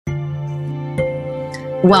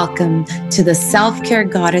Welcome to the Self-Care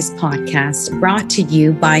Goddess podcast, brought to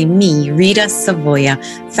you by me, Rita Savoia,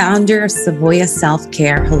 founder of Savoia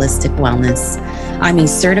Self-Care Holistic Wellness. I'm a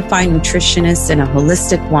certified nutritionist and a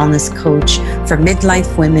holistic wellness coach for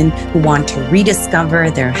midlife women who want to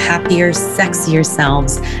rediscover their happier, sexier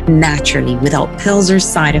selves naturally without pills or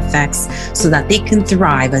side effects so that they can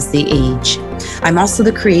thrive as they age. I'm also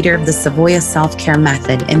the creator of the Savoia Self-Care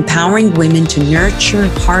Method, empowering women to nurture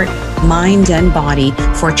heart, mind, and body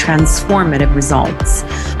for transformative results.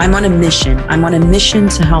 I'm on a mission. I'm on a mission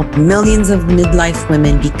to help millions of midlife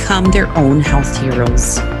women become their own health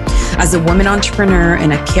heroes. As a woman entrepreneur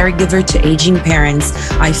and a caregiver to aging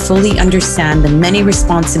parents, I fully understand the many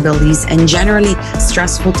responsibilities and generally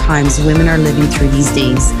stressful times women are living through these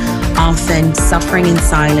days, often suffering in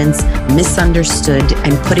silence, misunderstood,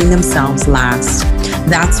 and putting themselves last.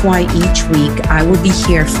 That's why each week I will be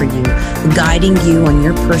here for you, guiding you on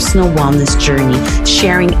your personal wellness journey,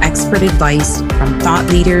 sharing expert advice from thought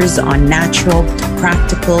leaders on natural,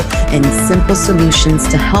 practical, and simple solutions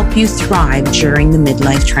to help you thrive during the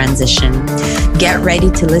midlife transition. Get ready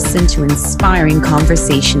to listen to inspiring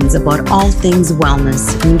conversations about all things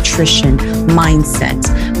wellness, nutrition,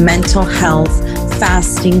 mindset, mental health,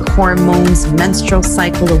 fasting, hormones, menstrual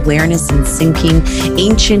cycle awareness and syncing,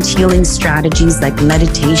 ancient healing strategies like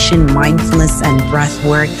meditation, mindfulness, and breath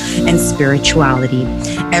work, and spirituality.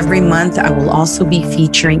 Every month, I will also be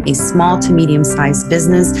featuring a small to medium-sized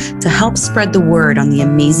business to help spread the word on the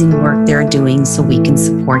amazing work they're doing so we can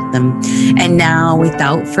support them. And now,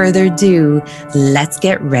 without further ado, let's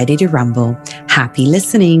get ready to rumble. Happy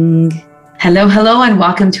listening. Hello, and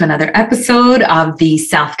welcome to another episode of the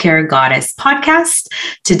Self-Care Goddess podcast.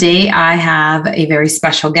 Today, I have a very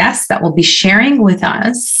special guest that will be sharing with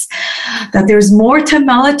us that there's more to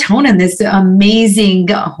melatonin, this amazing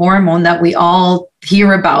hormone that we all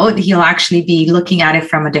hear about. He'll actually be looking at it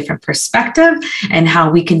from a different perspective and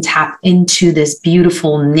how we can tap into this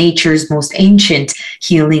beautiful nature's most ancient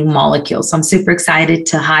healing molecule. So I'm super excited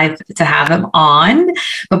to have him on.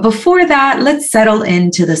 But before that, let's settle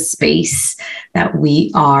into the space that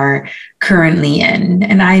we are currently in.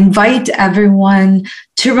 And I invite everyone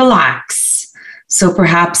to relax. So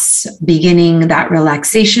perhaps beginning that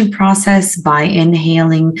relaxation process by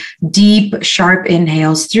inhaling deep, sharp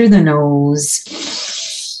inhales through the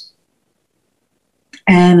nose.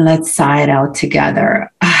 And let's sigh it out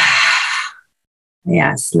together.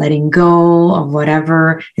 Yes, letting go of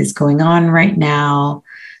whatever is going on right now.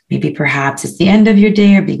 Maybe perhaps it's the end of your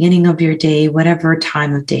day or beginning of your day, whatever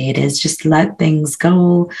time of day it is. Just let things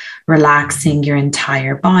go, relaxing your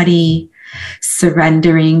entire body.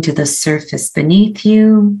 Surrendering to the surface beneath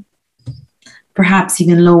you, perhaps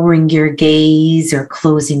even lowering your gaze or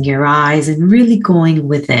closing your eyes and really going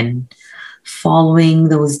within, following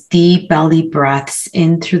those deep belly breaths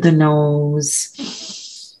in through the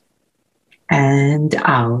nose and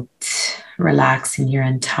out, relaxing your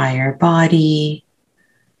entire body.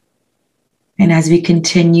 And as we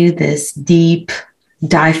continue this deep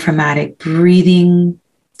diaphragmatic breathing,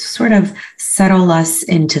 sort of settle us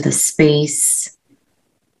into the space,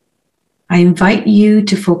 I invite you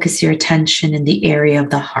to focus your attention in the area of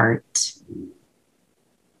the heart.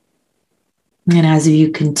 And as you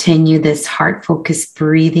continue this heart-focused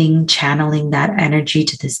breathing, channeling that energy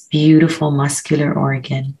to this beautiful muscular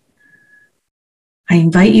organ, I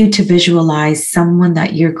invite you to visualize someone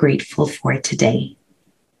that you're grateful for today.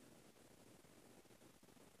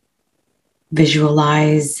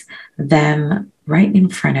 Visualize them right in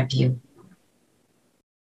front of you.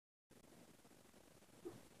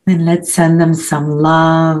 And let's send them some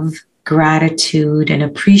love, gratitude, and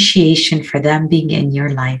appreciation for them being in your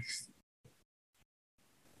life.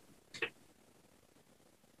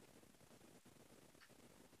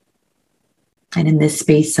 And in this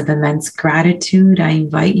space of immense gratitude, I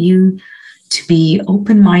invite you to be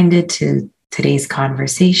open-minded to today's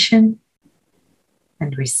conversation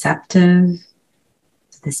and receptive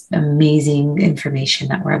to this amazing information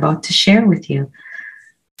that we're about to share with you.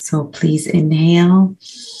 So please inhale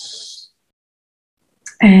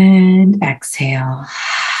and exhale.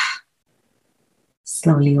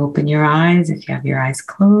 Slowly open your eyes if you have your eyes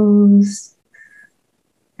closed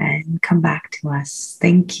and come back to us.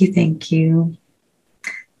 Thank you.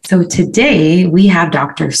 So today we have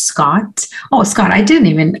Dr. Scott. Oh, Scott, I didn't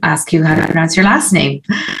even ask you how to pronounce your last name.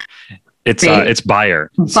 It's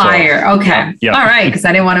Bayer. Bayer. Okay. Yeah. All right. Because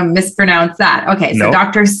I didn't want to mispronounce that. Okay. So Nope.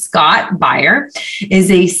 Dr. Scott Bayer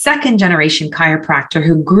is a second generation chiropractor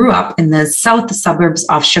who grew up in the south suburbs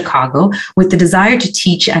of Chicago with the desire to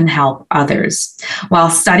teach and help others.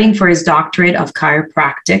 While studying for his doctorate of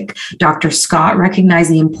chiropractic, Dr. Scott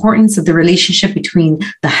recognized the importance of the relationship between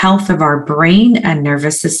the health of our brain and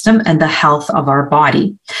nervous system and the health of our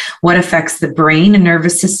body. What affects the brain and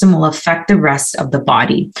nervous system will affect the rest of the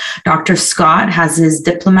body. Dr. Scott has his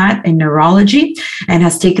diplomate in neurology and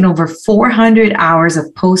has taken over 400 hours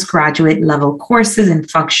of postgraduate level courses in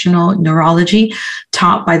functional neurology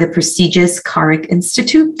taught by the prestigious Carrick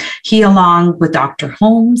Institute. He, along with Dr.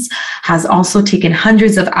 Holmes, has also taken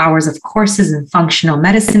hundreds of hours of courses in functional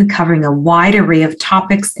medicine covering a wide array of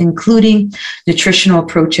topics, including nutritional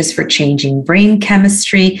approaches for changing brain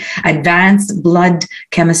chemistry, advanced blood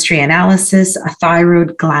chemistry analysis,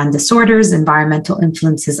 thyroid gland disorders, environmental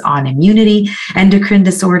influences on immunity, endocrine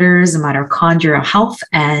disorders, mitochondrial health,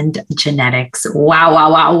 and genetics. Wow,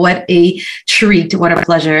 wow, wow. What a treat. What a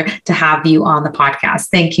pleasure to have you on the podcast.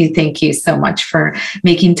 Thank you. Thank you so much for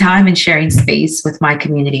making time and sharing space with my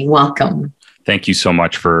community. Welcome. Thank you so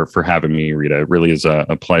much for having me, Rita. It really is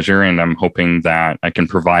a pleasure. And I'm hoping that I can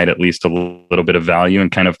provide at least a little bit of value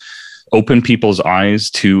and kind of open people's eyes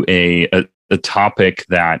to a topic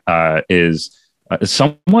that is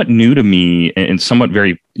somewhat new to me and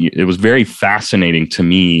it was very fascinating to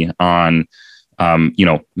me on,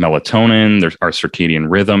 melatonin, there's our circadian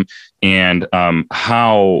rhythm, and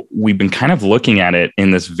how we've been kind of looking at it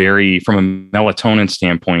in this from a melatonin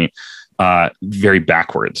standpoint, very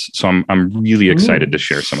backwards. So I'm really excited to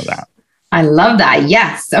share some of that. I love that.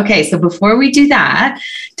 Yes. Okay. So before we do that,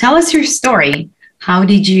 tell us your story. How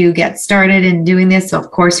did you get started in doing this? So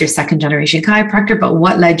of course, you're second generation chiropractor, but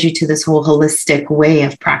what led you to this whole holistic way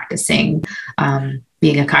of practicing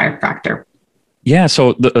being a chiropractor? Yeah.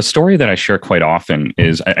 So a story that I share quite often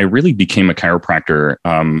is I really became a chiropractor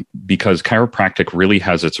because chiropractic really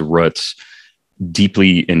has its roots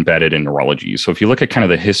deeply embedded in neurology. So if you look at kind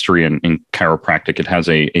of the history in chiropractic, it has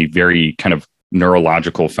a very kind of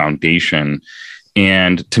neurological foundation.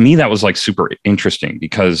 And to me, that was like super interesting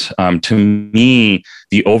because to me,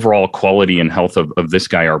 the overall quality and health of this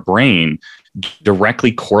guy, our brain,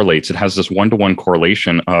 directly correlates. It has this one-to-one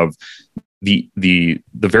correlation of the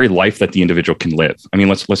very life that the individual can live. I mean,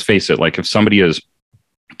 let's face it. Like if somebody is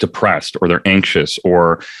depressed or they're anxious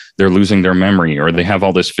or they're losing their memory or they have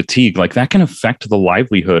all this fatigue, like that can affect the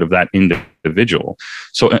livelihood of that individual.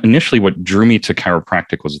 So initially, what drew me to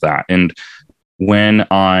chiropractic was that. And when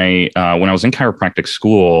I was in chiropractic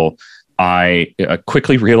school, I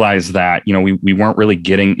quickly realized that we weren't really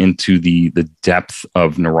getting into the depth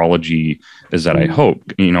of neurology as that I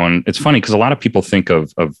hoped. And it's funny because a lot of people think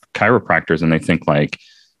of chiropractors and they think like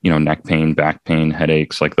neck pain, back pain,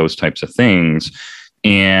 headaches, like those types of things.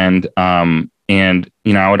 And I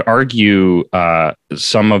would argue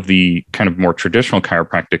some of the kind of more traditional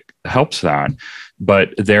chiropractic helps that.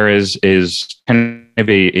 But there is kind of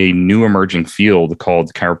a new emerging field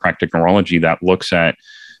called chiropractic neurology that looks at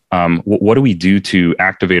what do we do to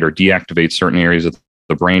activate or deactivate certain areas of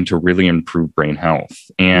the brain to really improve brain health.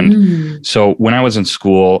 And so when I was in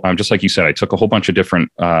school, just like you said, I took a whole bunch of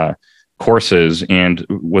different courses and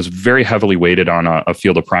was very heavily weighted on a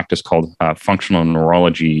field of practice called functional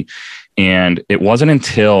neurology. And it wasn't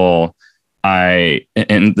until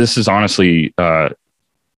and this is honestly,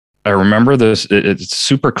 I remember this it's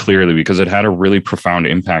super clearly because it had a really profound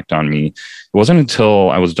impact on me. It wasn't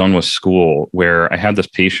until I was done with school where I had this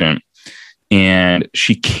patient and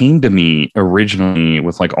she came to me originally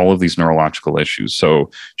with like all of these neurological issues.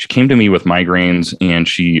 So she came to me with migraines and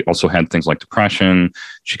she also had things like depression.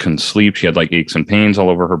 She couldn't sleep. She had like aches and pains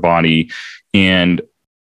all over her body and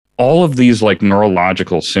all of these like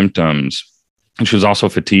neurological symptoms. And she was also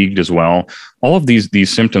fatigued as well. All of these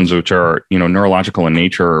symptoms, which are neurological in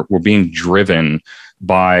nature, were being driven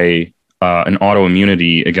by an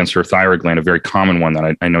autoimmunity against her thyroid gland, a very common one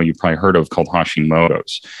that I know you probably heard of called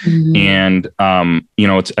Hashimoto's. And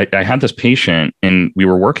I had this patient, and we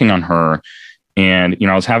were working on her, and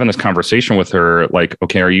I was having this conversation with her, like,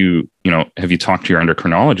 okay, have you talked to your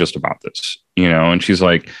endocrinologist about this? And she's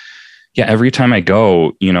like, yeah, every time I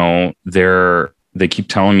go, they keep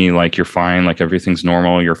telling me like, you're fine, like everything's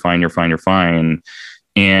normal, you're fine.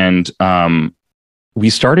 And we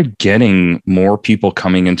started getting more people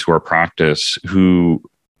coming into our practice who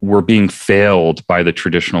were being failed by the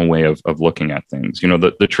traditional way of looking at things.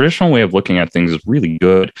 The traditional way of looking at things is really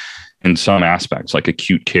good in some aspects, like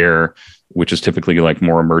acute care, which is typically like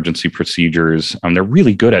more emergency procedures. They're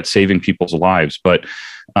really good at saving people's lives. But,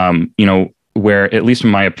 where, at least in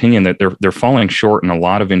my opinion, that they're falling short in a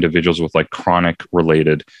lot of individuals with like chronic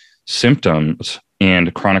related symptoms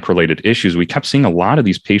and chronic related issues. We kept seeing a lot of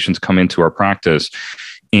these patients come into our practice,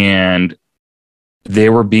 and they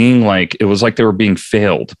were being like, it was like they were being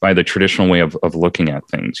failed by the traditional way of looking at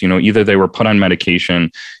things. You know, either they were put on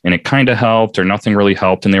medication and it kind of helped, or nothing really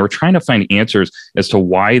helped. And they were trying to find answers as to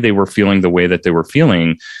why they were feeling the way that they were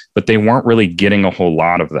feeling, but they weren't really getting a whole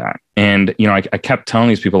lot of that. And, you know, I kept telling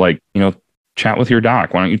these people, like, you know, chat with your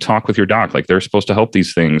doc. Why don't you talk with your doc? Like, they're supposed to help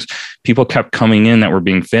these things. People kept coming in that were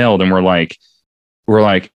being failed, and we're like,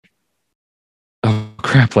 oh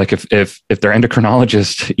crap, like if their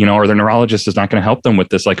endocrinologist, you know, or their neurologist is not going to help them with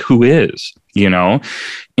this, like, who is, you know?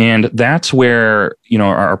 And that's where, you know,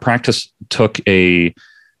 our practice took a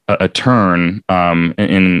turn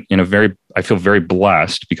in a very, I feel very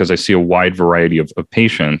blessed because I see a wide variety of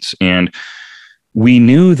patients. And we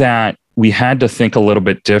knew that we had to think a little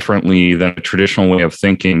bit differently than a traditional way of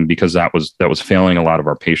thinking, because that was failing a lot of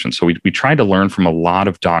our patients. So we tried to learn from a lot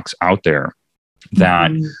of docs out there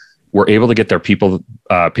that were able to get their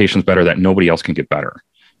patients better, that nobody else can get better.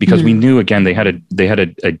 Because we knew, again, they had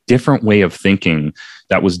a different way of thinking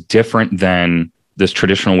that was different than this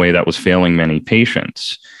traditional way that was failing many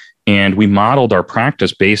patients. And we modeled our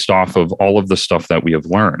practice based off of all of the stuff that we have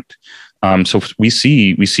learned. So we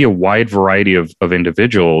see a wide variety of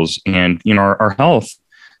individuals, and, you know, our health,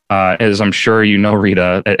 as I'm sure you know,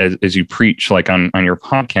 Rita, as you preach like on your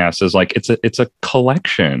podcast, is like, it's a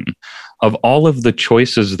collection of all of the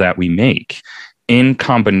choices that we make in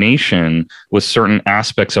combination with certain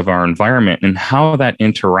aspects of our environment, and how that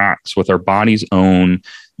interacts with our body's own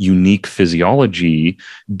unique physiology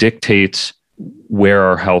dictates where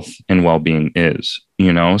our health and well-being is,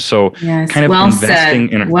 you know? So yes, kind of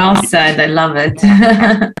investing said. Well said. I love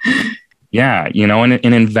it. Yeah. You know, and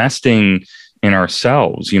investing in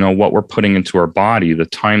ourselves, you know, what we're putting into our body, the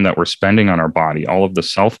time that we're spending on our body, all of the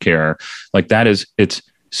self-care, like that it's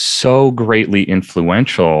so greatly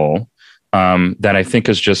influential, that I think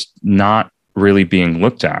is just not really being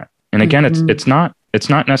looked at. And again, it's not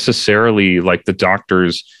necessarily like the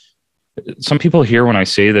doctors. Some people hear when I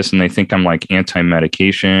say this and they think I'm like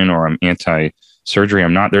anti-medication or I'm anti-surgery.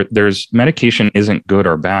 I'm not. There's medication isn't good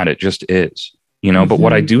or bad. It just is, you know. But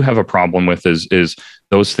what I do have a problem with is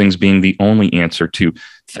those things being the only answer to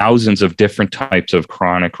thousands of different types of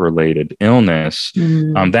chronic related illness.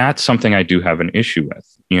 That's something I do have an issue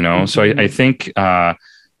with, you know. So I think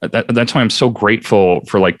that's why I'm so grateful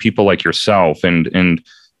for like people like yourself and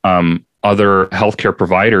other healthcare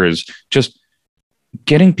providers, just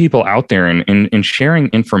getting people out there and sharing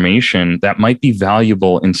information that might be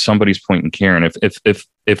valuable in somebody's point in care. And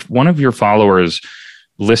if one of your followers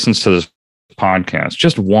listens to this podcast,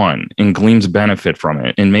 just one, and gleans benefit from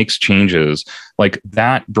it and makes changes, like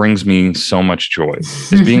that brings me so much joy.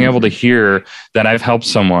 Is being able to hear that I've helped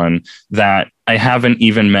someone that I haven't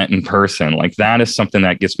even met in person. Like that is something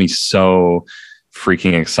that gets me so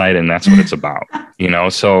freaking excited. And that's what it's about, you know?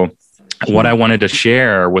 So what I wanted to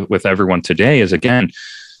share with everyone today is, again,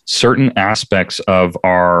 certain aspects of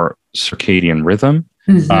our circadian rhythm,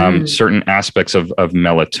 certain aspects of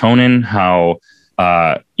melatonin, how,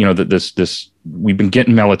 you know, that we've been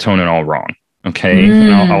getting melatonin all wrong. Okay.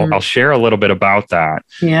 And I'll share a little bit about that.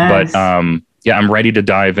 Yes. But, yeah, I'm ready to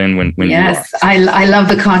dive in when yes, you are. I love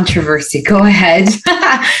the controversy. Go ahead.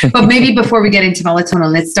 But maybe before we get into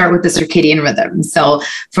melatonin, let's start with the circadian rhythm. So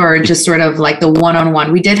for just sort of like the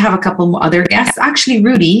one-on-one, we did have a couple other guests. Actually,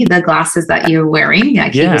 Rudy, the glasses that you're wearing,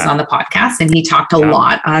 he was on the podcast, and he talked a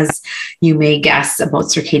lot, as you may guess, about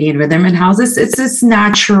circadian rhythm and how it's this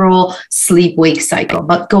natural sleep-wake cycle.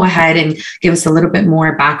 But go ahead and give us a little bit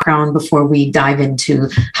more background before we dive into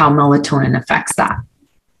how melatonin affects that.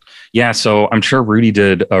 Yeah, so I'm sure Rudy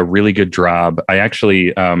did a really good job. I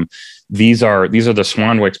actually, these are the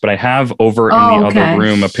Swan Wicks, but I have over in the other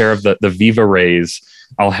room a pair of the Viva Rays.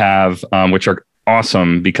 I'll have, which are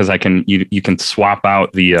awesome because you can swap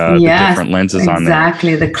out the different lenses on there.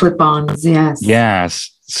 Exactly, the clip-ons. Yes. Yes.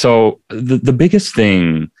 So the biggest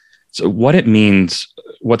thing, so what it means,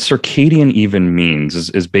 what circadian even means,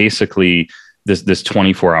 is basically this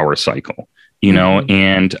 24-hour cycle. You know,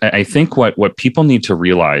 and I think what people need to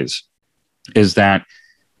realize is that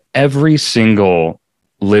every single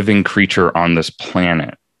living creature on this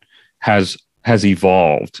planet has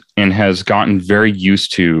evolved and has gotten very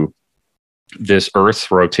used to this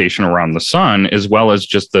Earth's rotation around the sun, as well as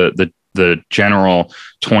just the general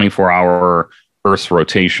 24-hour Earth's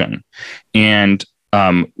rotation. And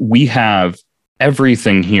we have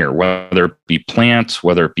everything here, whether it be plants,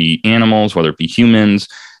 whether it be animals, whether it be humans,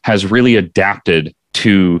 has really adapted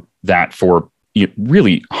to that for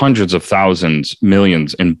really hundreds of thousands,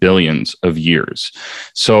 millions, and billions of years.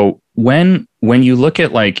 So when you look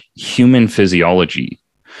at like human physiology,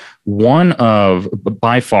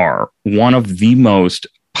 by far, one of the most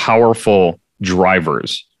powerful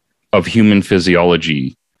drivers of human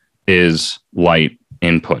physiology is light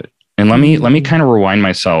input. And let me kind of rewind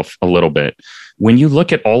myself a little bit. When you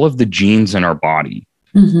look at all of the genes in our body,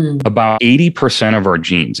 about 80% of our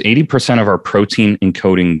genes, 80% of our protein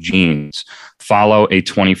encoding genes follow a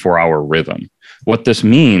 24-hour rhythm. What this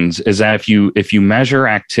means is that if you measure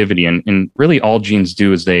activity, and really all genes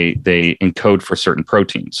do is they encode for certain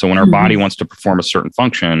proteins. So when our body wants to perform a certain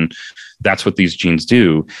function, that's what these genes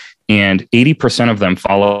do. And 80% of them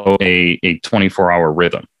follow a 24-hour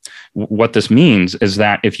rhythm. What this means is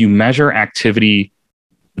that if you measure activity,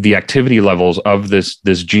 the activity levels of this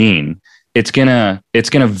gene, it's gonna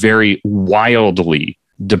vary wildly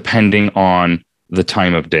depending on the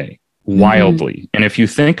time of day. Wildly. And if you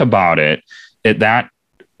think about it, that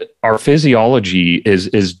our physiology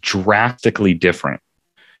is drastically different,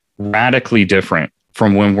 radically different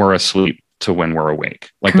from when we're asleep to when we're awake.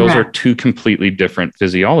 Like Correct. Those are two completely different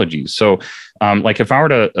physiologies. So like if I were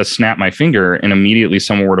to snap my finger and immediately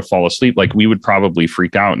someone were to fall asleep, like we would probably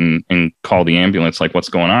freak out and call the ambulance, like what's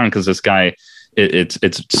going on? Because this guy, it's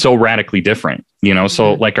so radically different, you know?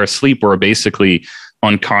 So like our sleep, we're basically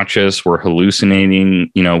unconscious, we're hallucinating,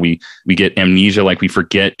 you know, we get amnesia, like we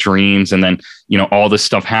forget dreams, and then, you know, all this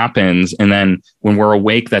stuff happens. And then when we're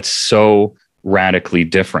awake, that's so radically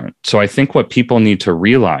different. So I think what people need to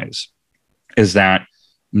realize is that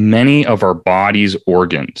many of our body's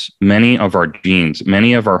organs, many of our genes,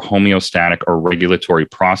 many of our homeostatic or regulatory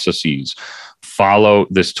processes follow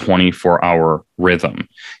this 24-hour rhythm.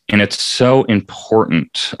 And it's so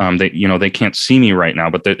important that, you know, they can't see me right now,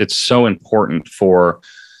 but it's so important for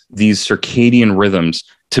these circadian rhythms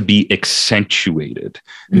to be accentuated.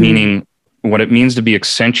 Meaning what it means to be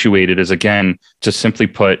accentuated is, again, to simply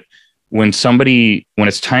put, when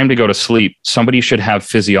it's time to go to sleep, somebody should have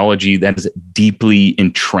physiology that is deeply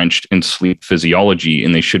entrenched in sleep physiology,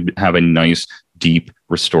 and they should have a nice, deep,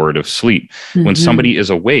 restorative sleep. When somebody is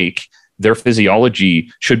awake, their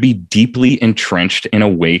physiology should be deeply entrenched in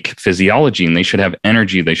awake physiology, and they should have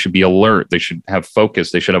energy. They should be alert. They should have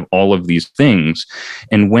focus. They should have all of these things.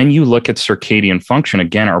 And when you look at circadian function,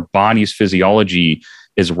 again, our body's physiology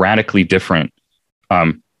is radically different.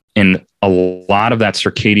 And a lot of that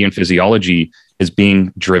circadian physiology is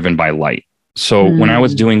being driven by light. So when I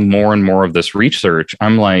was doing more and more of this research,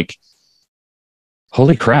 I'm like,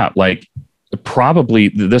 holy crap, like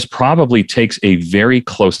this probably takes a very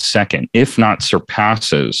close second, if not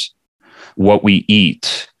surpasses what we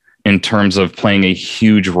eat in terms of playing a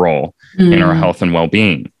huge role in our health and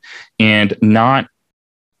well-being. And not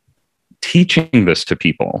teaching this to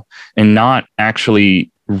people and not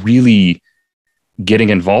actually really getting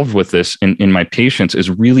involved with this in my patients is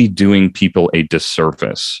really doing people a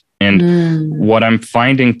disservice. And what I'm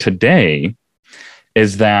finding today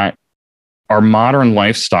is that our modern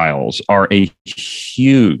lifestyles are a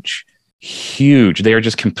huge, they are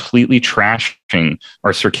just completely trashing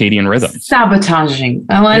our circadian rhythm. Sabotaging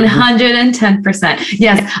 110%.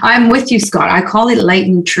 Yes, I'm with you, Scott. I call it light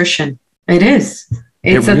nutrition. It is.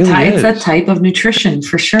 It's a type of nutrition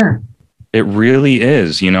for sure. It really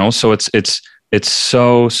is, you know, so it's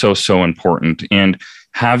so important. And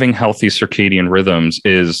having healthy circadian rhythms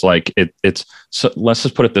is like, so let's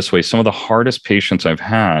just put it this way. Some of the hardest patients I've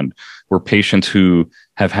had were patients who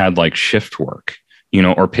have had like shift work, you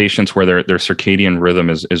know, or patients where their circadian rhythm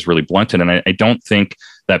is really blunted. And I don't think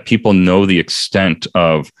that people know the extent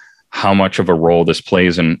of how much of a role this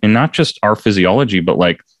plays in not just our physiology, but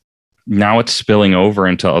like now it's spilling over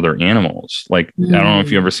into other animals. Like, I don't know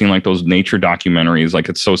if you've ever seen like those nature documentaries. Like,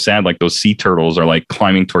 it's so sad. Like those sea turtles are like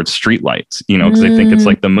climbing towards streetlights, you know, because they think it's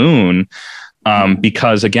like the moon.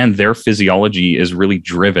 Because again, their physiology is really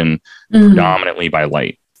driven predominantly by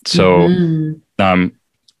light. So,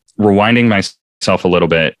 rewinding myself a little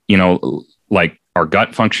bit, you know, like our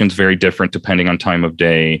gut function is very different depending on time of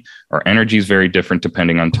day. Our energy is very different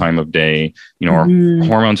depending on time of day. You know, our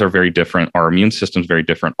hormones are very different. Our immune system is very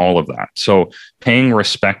different, all of that. So paying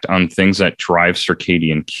respect on things that drive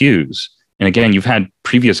circadian cues. And again, you've had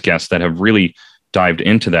previous guests that have really dived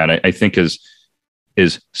into that, I think is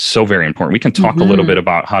so very important. We can talk a little bit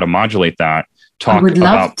about how to modulate that. I would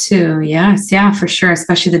love to. Yes. Yeah, for sure.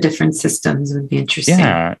 Especially the different systems would be interesting.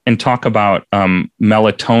 Yeah. And talk about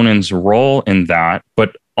melatonin's role in that,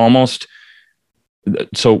 but almost.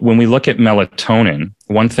 So when we look at melatonin,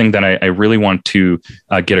 one thing that I really want to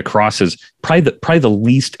get across is probably the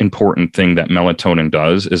least important thing that melatonin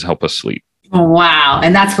does is help us sleep. Oh, wow.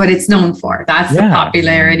 And that's what it's known for. That's the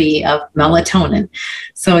popularity of melatonin.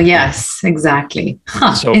 So yes, exactly.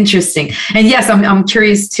 So interesting. And yes, I'm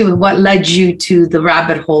curious too, what led you to the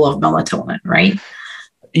rabbit hole of melatonin, right?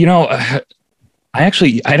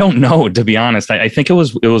 I don't know, to be honest. I think it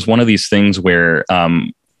was one of these things where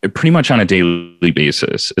pretty much on a daily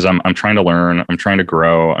basis is I'm trying to learn, I'm trying to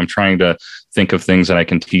grow, I'm trying to think of things that I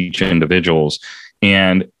can teach individuals.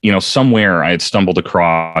 And, somewhere I had stumbled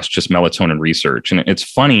across just melatonin research. And it's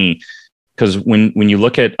funny because when you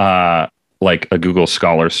look at like a Google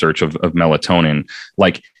Scholar search of melatonin,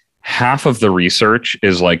 like half of the research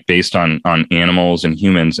is like based on animals and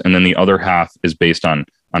humans. And then the other half is based on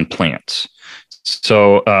plants.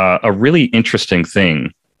 So a really interesting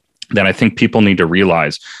thing that I think people need to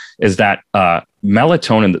realize is that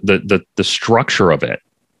melatonin, the structure of it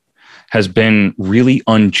has been really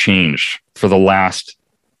unchanged for the last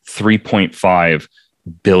 3.5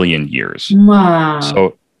 billion years. Wow.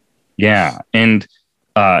 So, yeah. And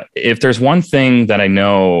if there's one thing that I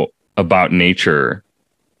know about nature,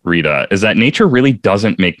 Rita, is that nature really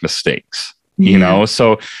doesn't make mistakes,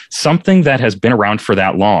 So something that has been around for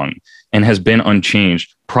that long and has been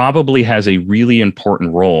unchanged probably has a really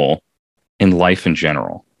important role in life in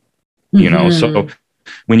general, So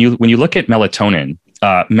when you look at melatonin,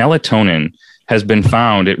 melatonin has been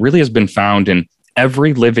found, it really has been found in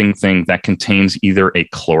every living thing that contains either a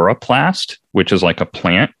chloroplast, which is like a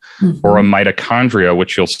plant, or a mitochondria,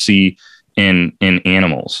 which you'll see in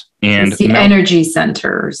animals. And the energy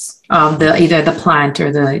centers of either the plant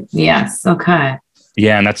or yes. Okay.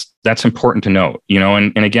 Yeah. And that's important to note,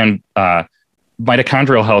 and again,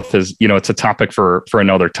 mitochondrial health is, it's a topic for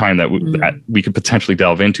another time that we could potentially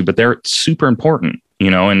delve into, but they're super important,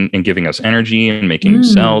 in giving us energy and making new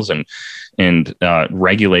cells and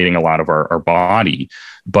regulating a lot of our body.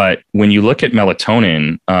 But when you look at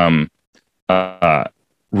melatonin,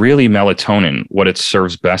 really melatonin, what it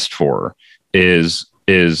serves best for is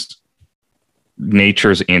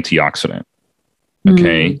nature's antioxidant.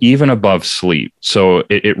 Okay. Even above sleep. So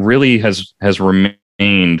it really has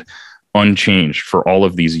remained unchanged for all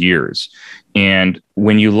of these years. And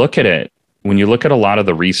when you look at it, when you look at a lot of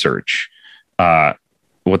the research,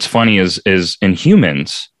 what's funny is in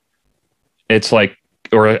humans, it's like,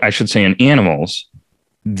 or I should say in animals,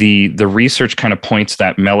 the research kind of points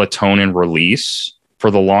that melatonin release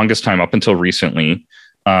for the longest time up until recently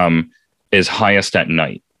is highest at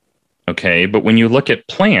night. Okay. But when you look at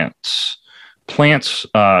plants, their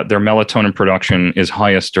melatonin production is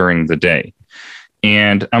highest during the day.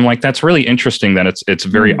 And I'm like, that's really interesting that it's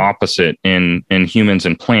very opposite in humans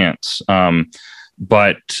and plants.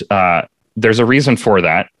 But there's a reason for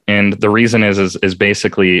that. And the reason is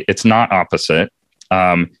basically it's not opposite.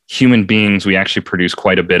 Human beings, we actually produce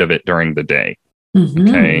quite a bit of it during the day.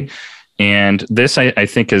 Okay. And this I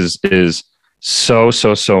think is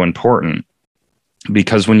so important,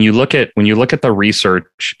 because when you look at the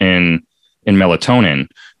research in melatonin,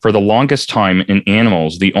 for the longest time in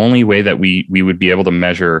animals, the only way that we would be able to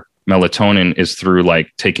measure melatonin is through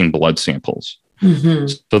like taking blood samples.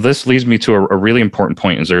 So this leads me to a really important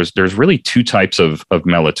point, is there's really two types of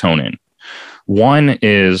melatonin. One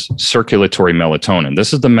is circulatory melatonin.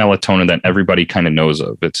 This is the melatonin that everybody kind of knows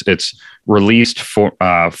of. It's released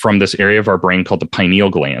from this area of our brain called the pineal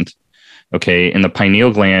gland. Okay. And the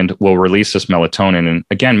pineal gland will release this melatonin. And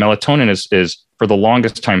again, melatonin is for the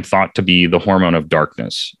longest time thought to be the hormone of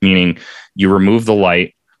darkness, meaning you remove the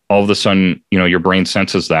light, all of a sudden, your brain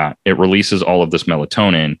senses that it releases all of this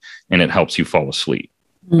melatonin and it helps you fall asleep.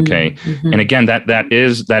 Okay. And again, that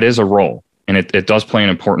is a role, and it does play an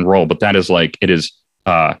important role, but that is like, it is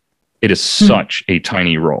such a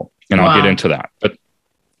tiny role. And I'll get into that. But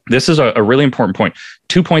this is a really important point.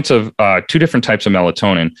 2 points of two different types of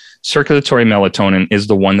melatonin. Circulatory melatonin is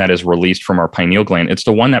the one that is released from our pineal gland. It's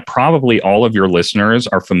the one that probably all of your listeners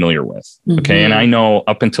are familiar with. Okay. And I know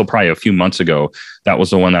up until probably a few months ago, that was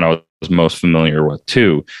the one that I was most familiar with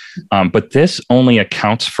too. But this only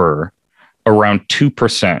accounts for around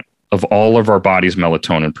 2% of all of our body's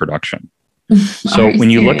melatonin production. So when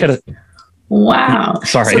you look at it, wow.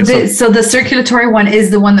 Sorry. So the circulatory one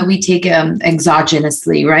is the one that we take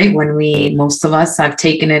exogenously, right? When most of us have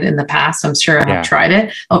taken it in the past. I'm sure I have tried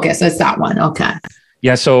it. Okay. So it's that one. Okay.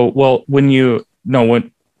 Yeah. So, well,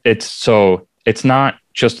 it's not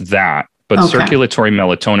just that, but circulatory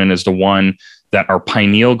melatonin is the one that our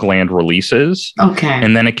pineal gland releases. Okay.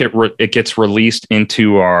 And then it gets released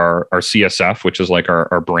into our CSF, which is like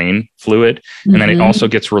our brain fluid. And then it also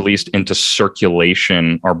gets released into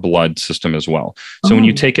circulation, our blood system as well. So when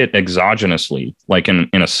you take it exogenously, like in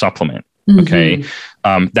a supplement, Okay.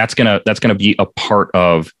 That's gonna be a part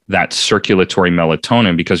of that circulatory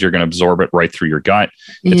melatonin, because you're gonna absorb it right through your gut.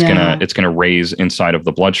 It's gonna raise inside of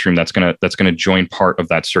the bloodstream. That's gonna join part of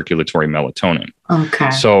that circulatory melatonin. Okay.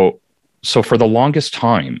 So for the longest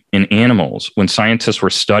time in animals, when scientists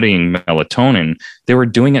were studying melatonin, they were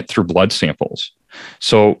doing it through blood samples.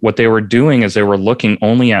 So what they were doing is they were looking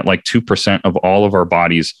only at like 2% of all of our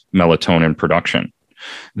body's melatonin production.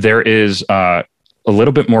 There is a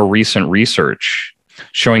little bit more recent research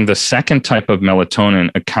showing the second type of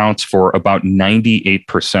melatonin accounts for about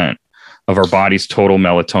 98% of our body's total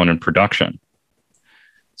melatonin production.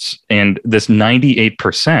 And this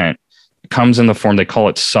 98% comes in the form, they call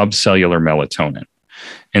it subcellular melatonin.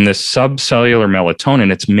 And this subcellular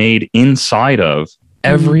melatonin, it's made inside of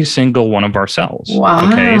every single one of our cells.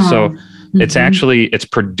 Wow. Okay. So it's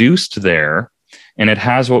produced there, and it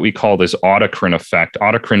has what we call this autocrine effect.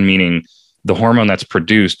 Autocrine meaning the hormone that's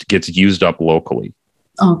produced gets used up locally.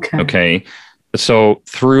 Okay. So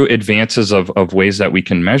through advances of ways that we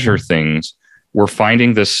can measure things, we're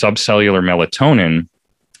finding this subcellular melatonin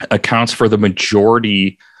accounts for the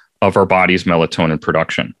majority of our body's melatonin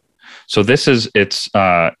production. So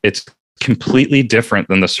it's completely different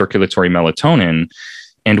than the circulatory melatonin.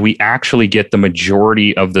 And we actually get the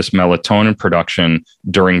majority of this melatonin production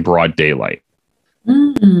during broad daylight.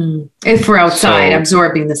 If we're outside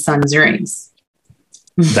absorbing the sun's rays.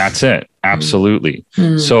 That's it. Absolutely.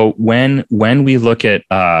 So when we look at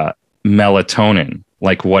melatonin,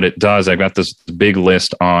 like what it does, I've got this big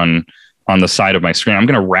list on the side of my screen. I'm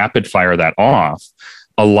going to rapid fire that off.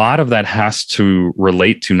 A lot of that has to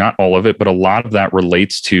relate to, not all of it, but a lot of that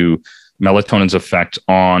relates to melatonin's effect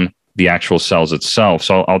on the actual cells itself.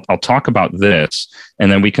 So I'll talk about this,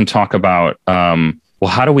 and then we can talk about,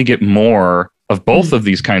 how do we get more of both of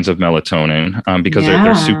these kinds of melatonin, because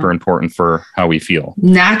they're super important for how we feel.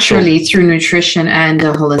 Naturally, through nutrition and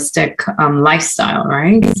a holistic lifestyle,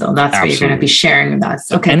 right? So that's what you're going to be sharing with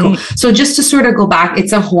us. Okay, cool. So just to sort of go back,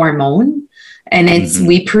 it's a hormone, and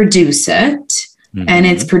we produce it. And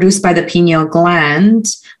it's produced by the pineal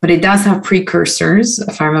gland, but it does have precursors.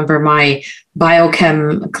 If I remember my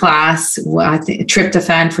biochem class,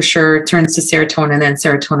 tryptophan for sure turns to serotonin, then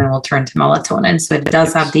serotonin will turn to melatonin. So it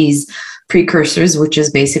does have these precursors, which is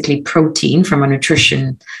basically protein from a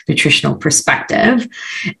nutritional perspective.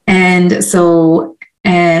 So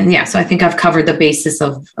I think I've covered the basis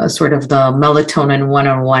of sort of the melatonin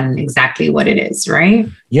 101, exactly what it is, right?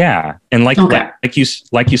 Yeah. And like you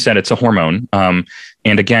said, it's a hormone. And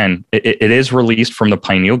again, it is released from the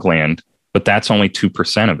pineal gland, but that's only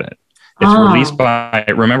 2% of it.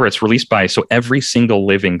 It's released by, so every single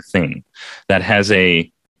living thing that has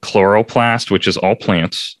a chloroplast, which is all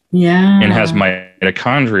plants, and has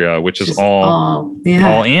mitochondria, which is all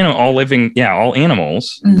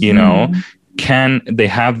animals, they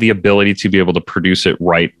have the ability to be able to produce it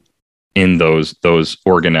right in those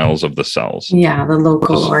organelles of the cells. Yeah, the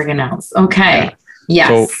local organelles. Okay. Yeah. Yes.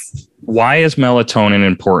 So why is melatonin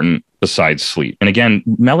important besides sleep? And again,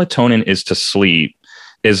 melatonin is to sleep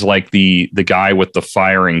is like the guy with the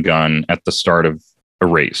firing gun at the start of a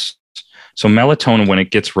race. So melatonin, when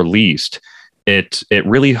it gets released, it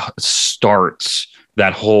really starts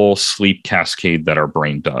that whole sleep cascade that our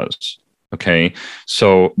brain does. Okay.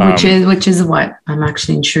 So, which is what I'm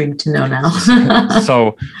actually intrigued to know now.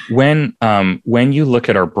 So when you look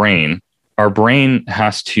at our brain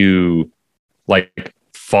has to like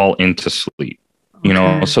fall into sleep,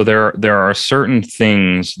 so there are certain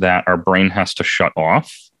things that our brain has to shut off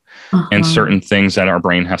and certain things that our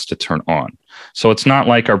brain has to turn on. So it's not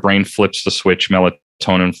like our brain flips the switch,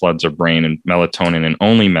 melatonin floods our brain, and melatonin and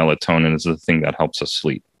only melatonin is the thing that helps us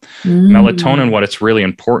sleep. Melatonin, what it's really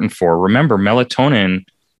important for, remember, melatonin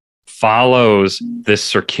follows this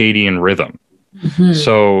circadian rhythm.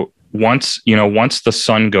 So once the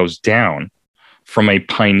sun goes down, from a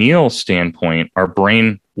pineal standpoint, our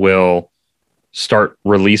brain will start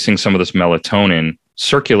releasing some of this melatonin,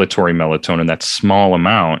 circulatory melatonin, that small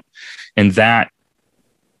amount, and that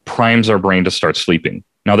primes our brain to start sleeping.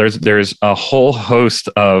 Now, there's a whole host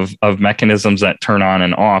of mechanisms that turn on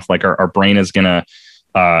and off. Like our brain is going to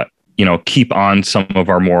keep on some of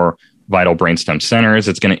our more vital brainstem centers.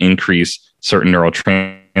 It's going to increase certain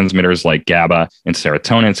neurotransmitters like GABA and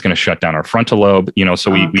serotonin. It's going to shut down our frontal lobe.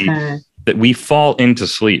 So we fall into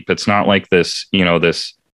sleep. It's not like this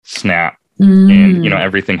snap and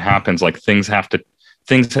everything happens. Like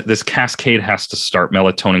this cascade has to start.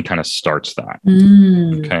 Melatonin kind of starts that.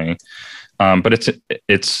 Okay, but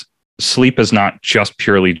it's sleep is not just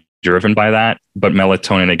purely driven by that. But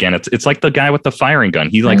melatonin, again, it's like the guy with the firing gun.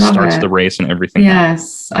 He like starts the race and everything.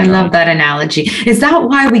 Yes, I love that analogy. Is that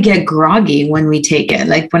why we get groggy when we take it?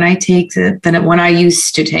 Like when I take it, then when I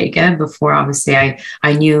used to take it before, obviously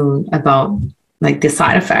I knew about like the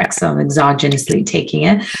side effects of exogenously taking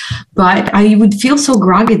it, but I would feel so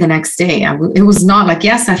groggy the next day. It was not like,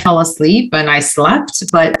 yes, I fell asleep and I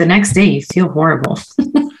slept, but the next day you feel horrible.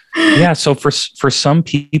 Yeah. So for some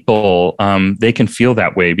people, they can feel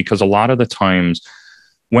that way because a lot of the times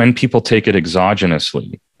when people take it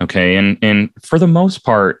exogenously, okay, and for the most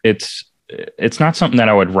part, it's not something that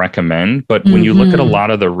I would recommend. But when you look at a lot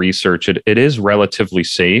of the research, it is relatively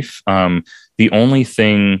safe. The only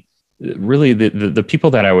thing, really, the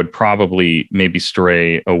people that I would probably maybe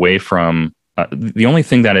stray away from, the only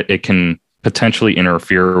thing that it can potentially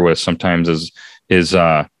interfere with sometimes is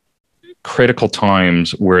critical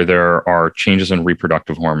times where there are changes in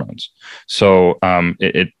reproductive hormones. So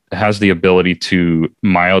it has the ability to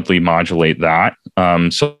mildly modulate that.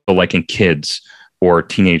 So like in kids or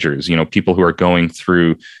teenagers, people who are going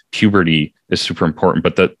through puberty is super important.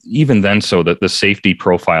 But even then, so that the safety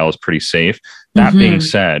profile is pretty safe. That being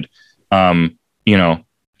said,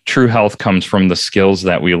 true health comes from the skills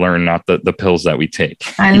that we learn, not the pills that we take.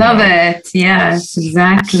 I love it. Yes,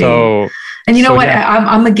 exactly. So, and you know what? Yeah.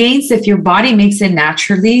 I'm against if your body makes it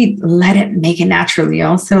naturally, let it make it naturally.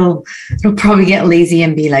 Also, it'll probably get lazy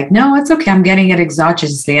and be like, no, it's okay. I'm getting it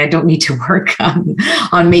exogenously. I don't need to work on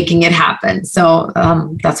making it happen. So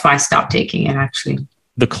that's why I stopped taking it, actually.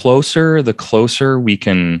 The closer we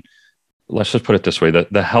can, let's just put it this way,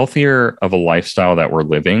 the healthier of a lifestyle that we're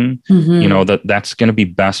living, that's going to be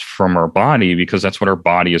best from our body because that's what our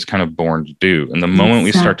body is kind of born to do. And the moment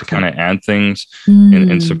we start to kind of add things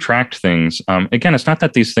and subtract things, again, it's not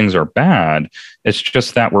that these things are bad. It's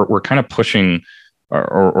just that we're kind of pushing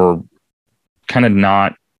or kind of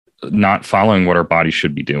not following what our body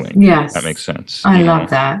should be doing. Yes. That makes sense. I love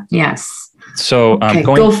that. Yes. So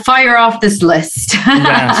go fire off this list.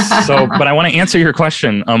 Yes. So, but I want to answer your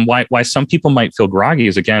question. Why some people might feel groggy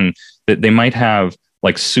is, again, that they might have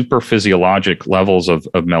like super physiologic levels of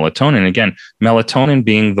melatonin. Again, melatonin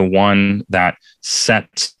being the one that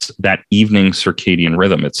sets that evening circadian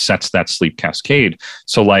rhythm. It sets that sleep cascade.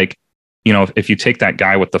 So like, if you take that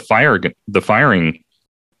guy with the firing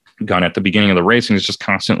gun at the beginning of the race and he's just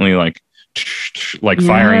constantly like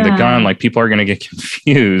firing the gun, like people are going to get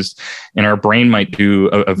confused, and our brain might do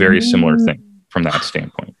a very similar thing from that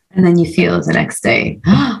standpoint. And then you feel it the next day.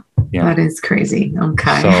 That is crazy.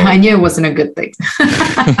 Okay. So, I knew it wasn't a good thing.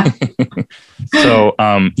 So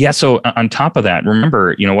on top of that,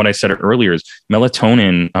 remember, what I said earlier is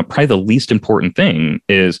melatonin, probably the least important thing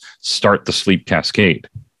is start the sleep cascade.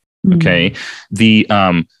 Okay.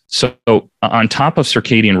 So on top of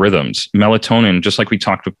circadian rhythms, melatonin, just like we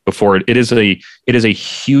talked before, it is a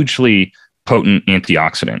hugely potent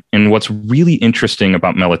antioxidant. And what's really interesting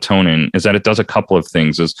about melatonin is that it does a couple of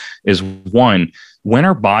things. Is one, when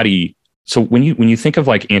our body, so when you think of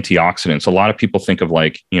like antioxidants, a lot of people think of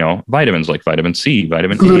like, vitamins like vitamin C,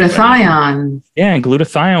 vitamin glutathione. And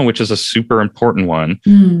glutathione, which is a super important one.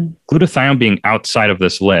 Glutathione being outside of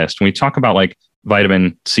this list. When we talk about like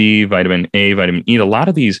vitamin C, vitamin A, vitamin E, a lot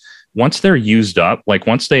of these, once they're used up, like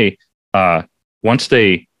once they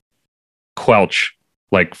quench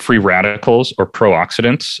like free radicals or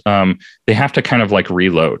pro-oxidants, they have to kind of like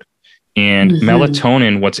reload. And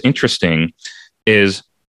melatonin, what's interesting is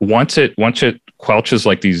once it quelches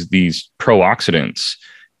like these pro-oxidants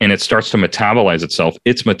and it starts to metabolize itself,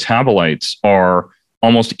 its metabolites are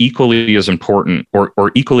almost equally as important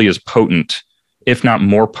or equally as potent, if not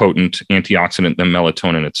more potent antioxidant than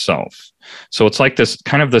melatonin itself. So it's like this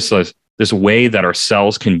kind of this way that our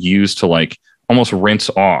cells can use to like almost rinse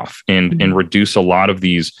off and reduce a lot of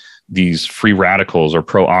these free radicals or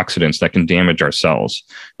pro-oxidants that can damage our cells.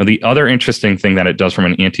 Now, the other interesting thing that it does from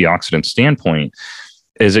an antioxidant standpoint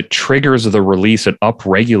is it triggers the release, it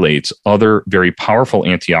upregulates other very powerful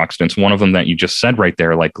antioxidants. One of them that you just said right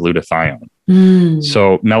there, like glutathione.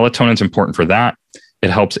 So melatonin is important for that. It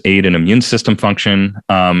helps aid in immune system function.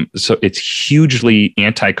 So it's hugely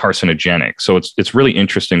anti-carcinogenic. So it's really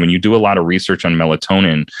interesting when you do a lot of research on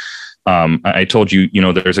melatonin. I told you,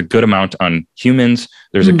 there's a good amount on humans,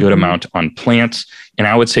 there's a good amount on plants. And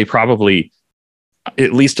I would say probably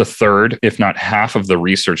at least a third, if not half of the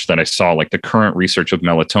research that I saw, like the current research of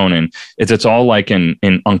melatonin, it's all like in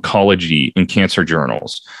oncology, in cancer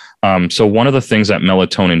journals. So one of the things that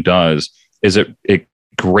melatonin does is it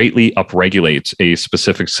greatly upregulates a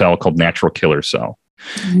specific cell called natural killer cell.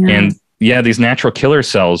 And these natural killer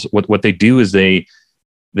cells, what they do is they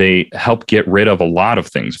they help get rid of a lot of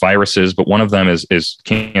things, viruses, but one of them is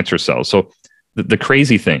cancer cells. So the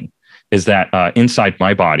crazy thing is that inside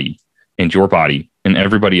my body and your body and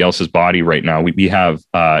everybody else's body right now, we have,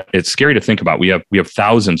 it's scary to think about. We have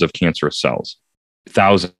thousands of cancerous cells,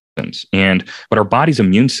 thousands. But our body's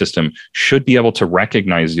immune system should be able to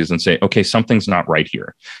recognize these and say, okay, something's not right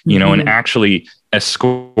here, you know, and actually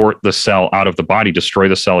escort the cell out of the body, destroy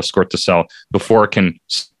the cell, escort the cell before it can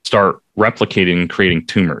start replicating and creating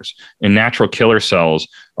tumors. And natural killer cells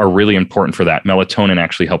are really important for that. Melatonin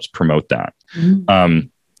actually helps promote that.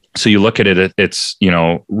 So you look at it, it's, you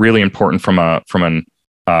know, really important from an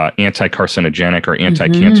anti-carcinogenic or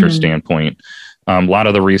anti-cancer standpoint. A lot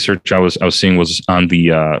of the research I was seeing was on the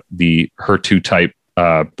HER2 type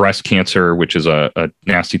breast cancer, which is a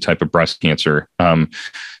nasty type of breast cancer.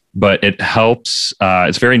 But it helps.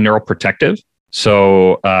 It's very neuroprotective,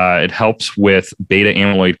 so it helps with beta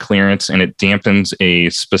amyloid clearance, and it dampens a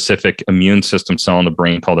specific immune system cell in the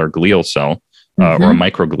brain called our glial cell or a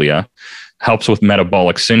microglia. Helps with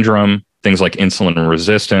metabolic syndrome, things like insulin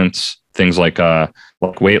resistance, things like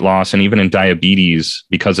weight loss, and even in diabetes,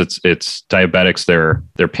 because it's diabetics,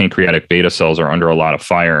 their pancreatic beta cells are under a lot of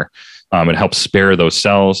fire. It helps spare those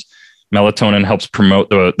cells. Melatonin helps promote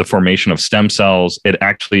the formation of stem cells. It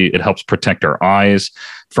helps protect our eyes.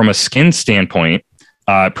 From a skin standpoint,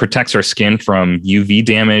 it protects our skin from UV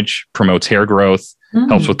damage, promotes hair growth,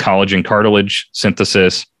 helps with collagen cartilage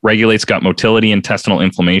synthesis, regulates gut motility, intestinal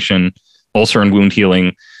inflammation, ulcer and wound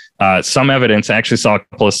healing. Some evidence, I actually saw a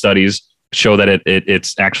couple of studies show that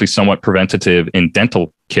it's actually somewhat preventative in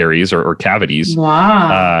dental caries or cavities.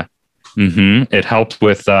 Wow. It helps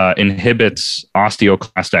with inhibits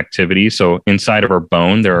osteoclast activity. So inside of our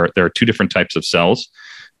bone, there are two different types of cells.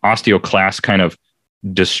 Osteoclast kind of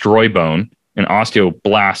destroy bone, and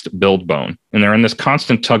osteoblast build bone. And they're in this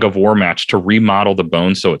constant tug of war match to remodel the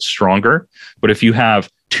bone so it's stronger. But if you have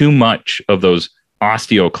too much of those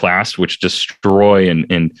osteoclasts, which destroy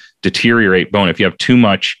and deteriorate bone, if you have too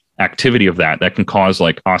much activity of that can cause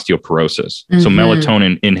like osteoporosis. So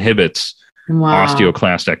melatonin inhibits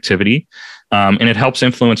osteoclast activity, and it helps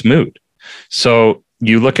influence mood. So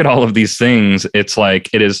you look at all of these things, it's like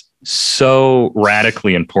it is so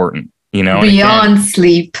radically important, you know, beyond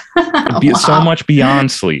sleep. So much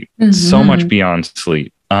beyond sleep, so much beyond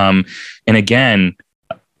sleep. And again,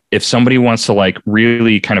 if somebody wants to like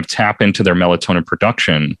really kind of tap into their melatonin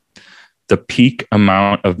production, the peak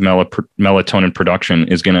amount of melatonin production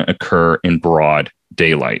is going to occur in broad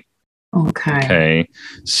daylight. Okay.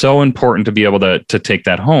 So important to be able to take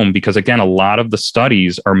that home, because again, a lot of the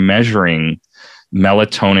studies are measuring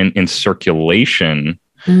melatonin in circulation,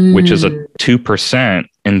 which is a 2%.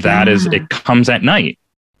 And that is, it comes at night,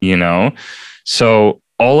 you know? So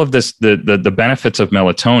all of this, the benefits of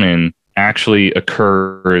melatonin actually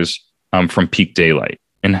occurs from peak daylight.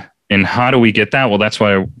 And how do we get that? Well, that's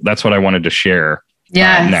what I wanted to share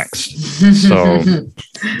next.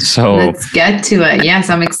 So let's get to it. Yes,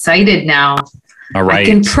 I'm excited now. All right. I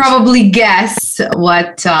can probably guess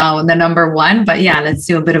what the number one, but yeah, let's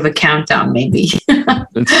do a bit of a countdown maybe.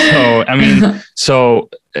 So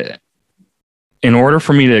in order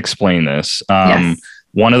for me to explain this,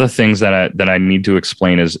 one of the things that I need to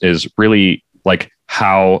explain is really like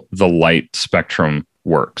how the light spectrum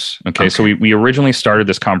works. Okay. So we originally started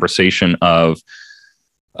this conversation of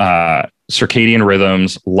circadian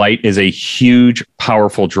rhythms. Light is a huge,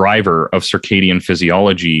 powerful driver of circadian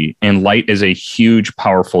physiology, and light is a huge,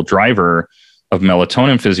 powerful driver of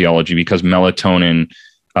melatonin physiology, because melatonin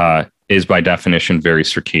is by definition very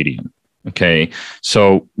circadian. Okay.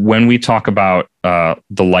 So when we talk about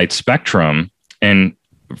the light spectrum, and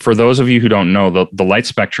for those of you who don't know, the light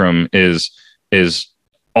spectrum is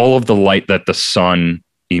all of the light that the sun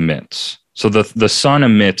emits. So the sun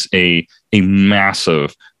emits a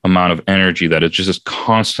massive amount of energy that is just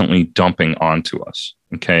constantly dumping onto us.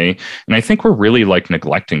 Okay. And I think we're really like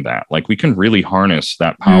neglecting that. Like we can really harness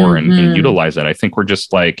that power and utilize it. I think we're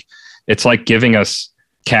just like, it's like giving us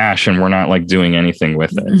cash and we're not like doing anything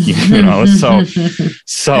with it, you know?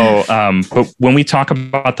 But when we talk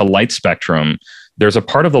about the light spectrum, there's a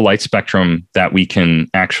part of the light spectrum that we can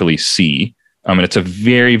actually see. And it's a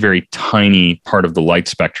very, very tiny part of the light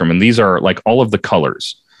spectrum. And these are like all of the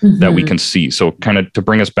colors that we can see. So kind of to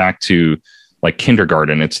bring us back to like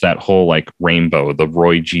kindergarten, it's that whole like rainbow, the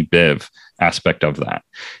Roy G. Biv aspect of that.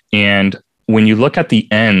 And when you look at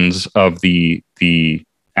the ends of the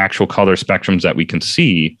actual color spectrums that we can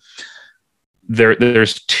see,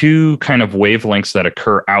 there's two kind of wavelengths that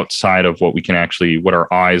occur outside of what we can actually, what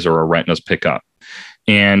our eyes or our retinas pick up.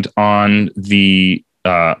 And on the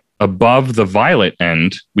above the violet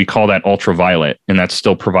end, we call that ultraviolet, and that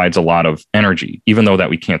still provides a lot of energy, even though that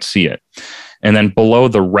we can't see it. And then below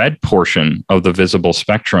the red portion of the visible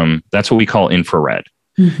spectrum, that's what we call infrared.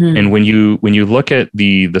 Mm-hmm. And when you look at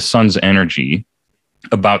the sun's energy,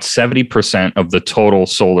 about 70% of the total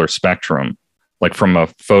solar spectrum, like from a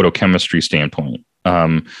photochemistry standpoint,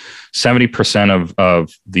 70%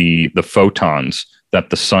 of the photons that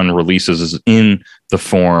the sun releases is in the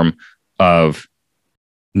form of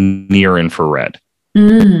near infrared.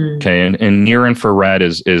 Okay. And near infrared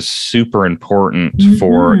is super important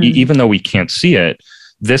for, even though we can't see it,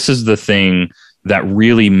 this is the thing that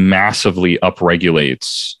really massively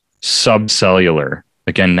upregulates subcellular.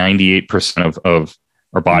 Again, 98% of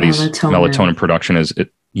our body's melatonin production is,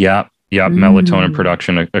 melatonin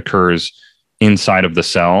production occurs inside of the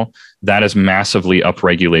cell. That is massively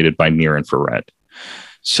upregulated by near infrared.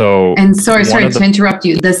 So, and sorry to interrupt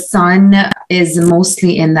you. The sun is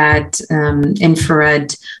mostly in that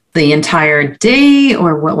infrared the entire day,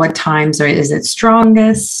 or what times is it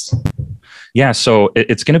strongest? Yeah, so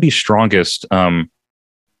it's going to be strongest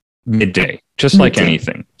midday, just like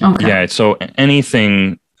anything. Okay. Yeah, so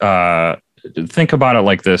anything. Think about it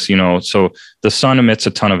like this. So the sun emits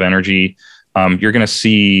a ton of energy. You're going to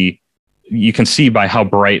see. You can see by how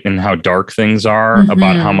bright and how dark things are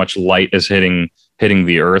about how much light is hitting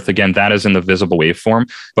the earth. Again, that is in the visible waveform,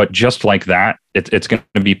 but just like that, it's going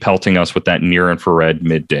to be pelting us with that near infrared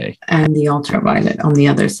midday. And the ultraviolet on the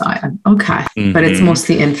other side. Okay. But it's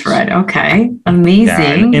mostly infrared. Okay.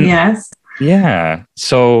 Amazing. Yes. Yeah.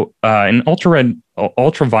 So an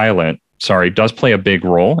ultraviolet, does play a big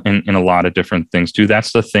role in a lot of different things too.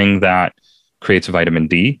 That's the thing that creates vitamin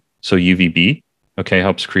D. So UVB,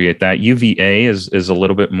 helps create that. UVA is a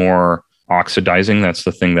little bit more oxidizing. That's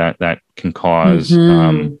the thing that can cause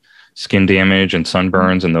skin damage and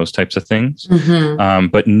sunburns and those types of things.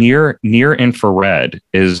 But near infrared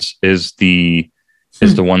is the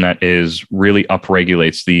one that is really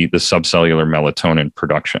upregulates the subcellular melatonin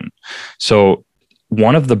production. So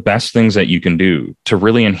one of the best things that you can do to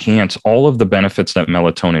really enhance all of the benefits that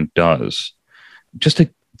melatonin does, just to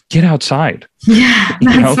get outside. Yeah,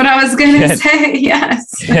 that's what I was going to say.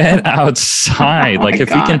 Yes. Get outside. Like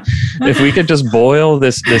if we could just boil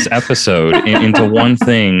this episode into one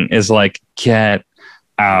thing, is like, get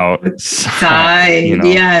outside.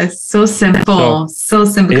 Yes. So simple. So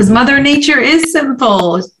simple. Because Mother Nature is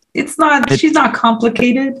simple. She's not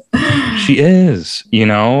complicated. She is,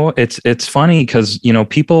 it's funny because,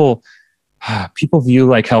 people view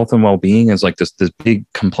like health and well-being as like this big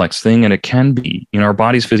complex thing, and it can be. Our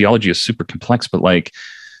body's physiology is super complex, but like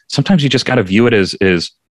sometimes you just got to view it as am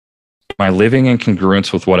I living in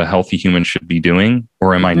congruence with what a healthy human should be doing,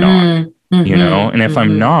 or am I not? And if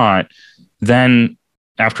I'm not, then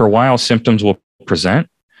after a while symptoms will present,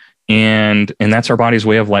 and that's our body's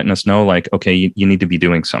way of letting us know, like, okay, you need to be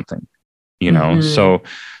doing something.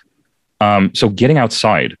 So getting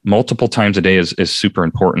outside multiple times a day is super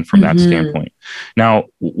important from that standpoint. Now,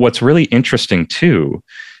 what's really interesting too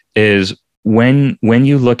is when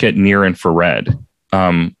you look at near infrared,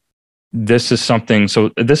 this is something.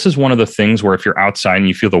 So this is one of the things where if you're outside and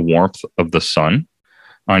you feel the warmth of the sun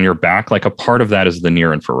on your back, like a part of that is the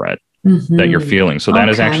near infrared that you're feeling. So that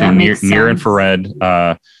is actually near infrared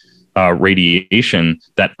radiation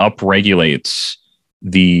that upregulates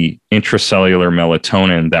the intracellular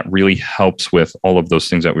melatonin that really helps with all of those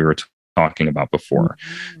things that we were talking about before.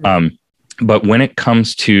 But when it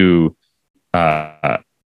comes to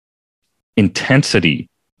intensity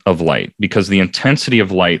of light, because the intensity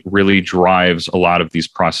of light really drives a lot of these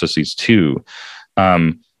processes too.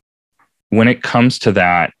 When it comes to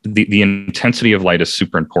that, the intensity of light is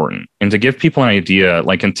super important. And to give people an idea,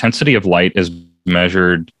 like intensity of light is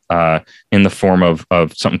measured in the form of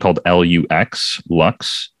something called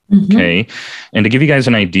lux. Okay. And to give you guys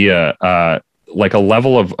an idea, like a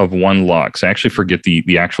level of 1 lux, I actually forget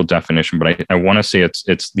the actual definition, but I want to say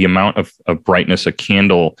it's the amount of brightness a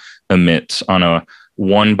candle emits on a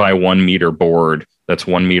 1 by 1 meter board that's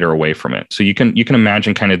 1 meter away from it. So you can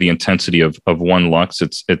imagine kind of the intensity of 1 lux.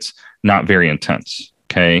 It's not very intense.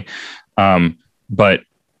 Okay. And let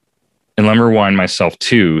me rewind myself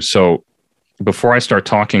too. So before I start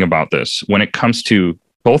talking about this, when it comes to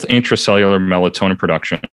both intracellular melatonin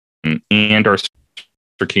production and our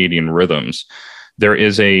circadian rhythms, there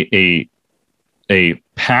is a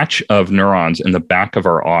patch of neurons in the back of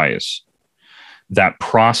our eyes that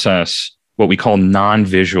process what we call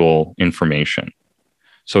non-visual information.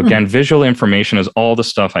 So again, visual information is all the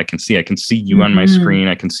stuff I can see. I can see you on my screen.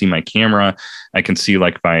 I can see my camera. I can see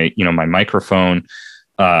like my microphone.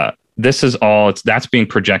 this is all that's being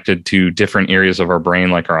projected to different areas of our brain,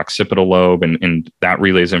 like our occipital lobe, and that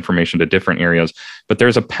relays information to different areas. But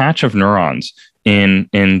there's a patch of neurons in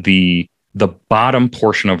the bottom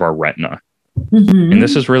portion of our retina. Mm-hmm. And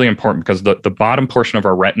this is really important because the bottom portion of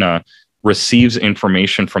our retina receives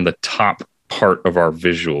information from the top part of our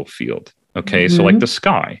visual field. Okay. Mm-hmm. So like the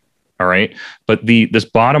sky. All right. But this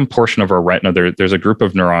bottom portion of our retina, there's a group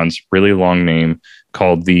of neurons, really long name,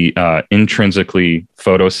 called the intrinsically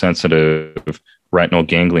photosensitive retinal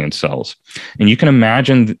ganglion cells. And you can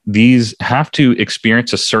imagine these have to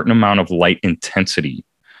experience a certain amount of light intensity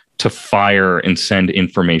to fire and send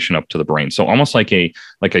information up to the brain. So almost like a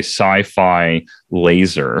sci-fi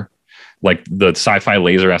laser. Like the sci-fi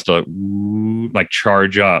laser has to like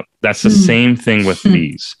charge up. That's the same thing with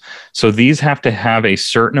these. So these have to have a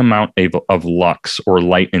certain amount of lux or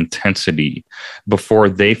light intensity before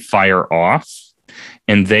they fire off,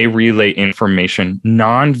 and they relay information,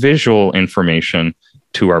 non-visual information,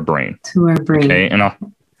 to our brain. Okay, and I'm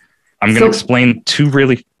going to explain two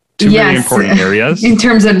really important areas. In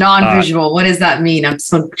terms of non-visual, what does that mean? I'm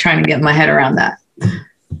still trying to get my head around that.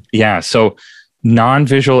 Yeah, so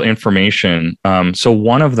non-visual information. So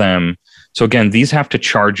one of them, so again, these have to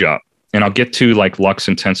charge up, and I'll get to like lux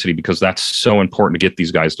intensity because that's so important to get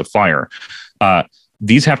these guys to fire.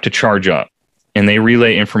 These have to charge up, and they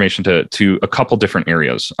relay information to a couple different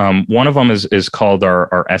areas. One of them is called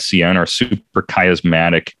our SCN, our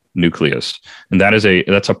suprachiasmatic nucleus. And that's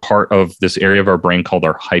a part of this area of our brain called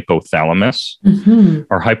our hypothalamus. Mm-hmm.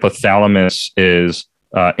 Our hypothalamus is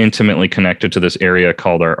intimately connected to this area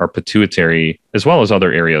called our pituitary, as well as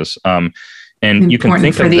other areas. And important, you can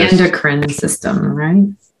think for the endocrine system, right?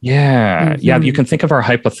 Yeah. Mm-hmm. Yeah. You can think of our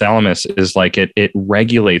hypothalamus as like it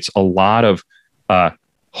regulates a lot of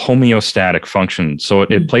homeostatic function. So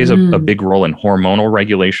it plays a big role in hormonal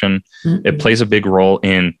regulation. Mm-hmm. It plays a big role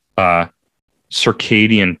in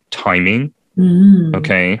circadian timing. Mm-hmm.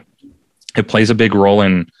 Okay. It plays a big role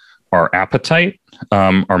in our appetite,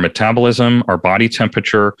 our metabolism, our body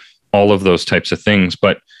temperature, all of those types of things.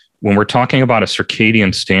 But when we're talking about a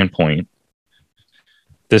circadian standpoint,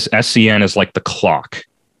 this SCN is like the clock.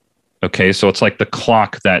 Okay, so it's like the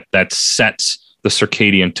clock that sets the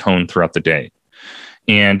circadian tone throughout the day.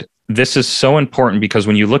 And this is so important because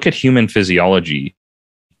when you look at human physiology,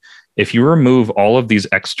 if you remove all of these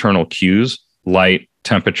external cues, light,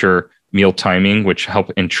 temperature, meal timing, which help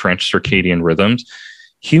entrench circadian rhythms,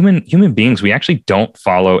 human beings, we actually don't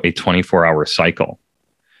follow a 24-hour cycle.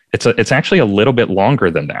 It's actually a little bit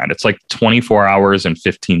longer than that. It's like 24 hours and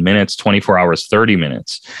 15 minutes, 24 hours, 30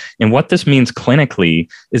 minutes. And what this means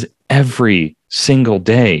clinically is every single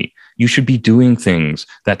day, you should be doing things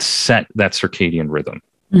that set that circadian rhythm.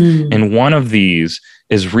 Mm. And one of these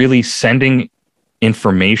is really sending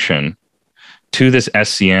information to this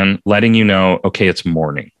SCN, letting you know, okay, it's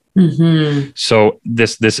morning. Mm-hmm. So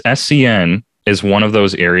this SCN is one of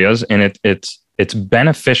those areas, and it's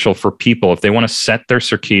beneficial for people if they want to set their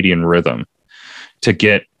circadian rhythm to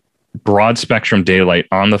get broad spectrum daylight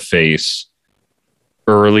on the face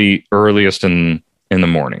earliest in the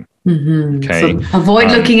morning. Mm-hmm. Okay. So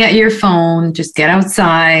avoid looking at your phone, just get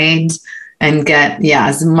outside and get,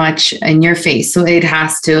 as much in your face. So it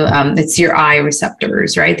has to, it's your eye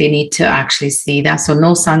receptors, right? They need to actually see that. So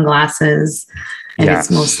no sunglasses. And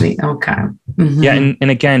it's mostly, okay. Mm-hmm. Yeah.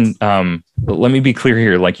 And again, let me be clear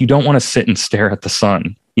here. Like, you don't want to sit and stare at the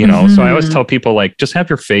sun, you know? Mm-hmm. So I always tell people, like, just have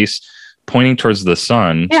your face pointing towards the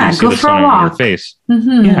sun. Yeah, so you see the sun on your face.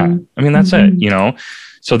 Mm-hmm. Yeah. I mean, that's it, you know?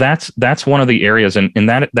 So that's one of the areas. And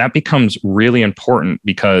that becomes really important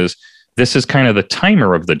because this is kind of the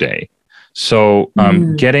timer of the day. So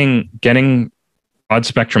getting broad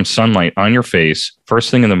spectrum sunlight on your face first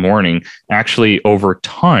thing in the morning, actually over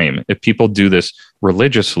time, if people do this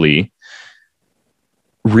religiously,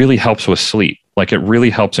 really helps with sleep. Like, it really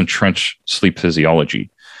helps entrench sleep physiology.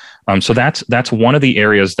 So that's one of the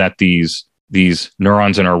areas that these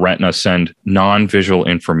neurons in our retina send non-visual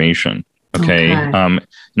information. Okay. And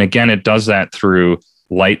again, it does that through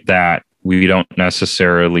light that we don't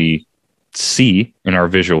necessarily see in our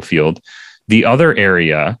visual field. The other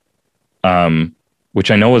area,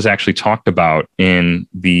 which I know was actually talked about in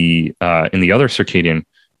the other circadian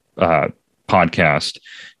podcast,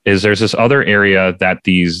 is there's this other area that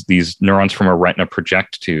these neurons from our retina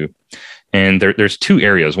project to, and there's two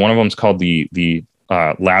areas. One of them is called the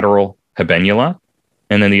lateral habenula,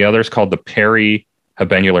 and then the other is called the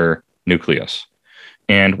perihabenular nucleus.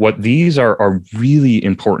 And what these are really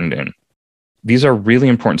important in, these are really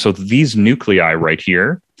important. So these nuclei right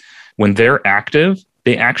here, when they're active,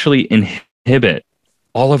 they actually inhibit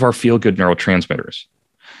all of our feel-good neurotransmitters.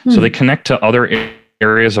 So they connect to other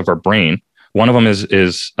areas of our brain. One of them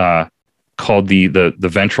is called the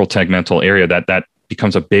ventral tegmental area. That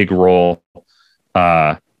becomes a big role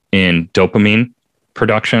in dopamine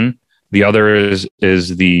production. The other is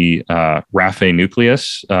the raphe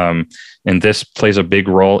nucleus, and this plays a big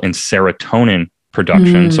role in serotonin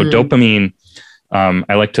production. So dopamine,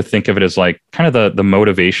 I like to think of it as like kind of the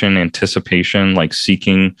motivation, anticipation, like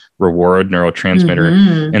seeking reward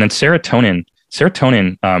neurotransmitter. And then serotonin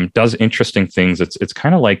does interesting things. It's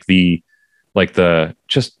kind of like the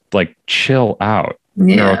just like chill out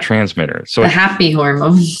neurotransmitter. So the happy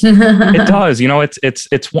hormone. It does.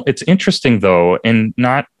 It's interesting though, and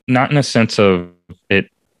not in a sense of it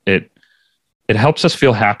helps us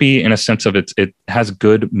feel happy in a sense of it has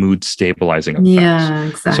good mood stabilizing effects. Yeah,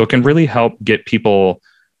 exactly. So it can really help get people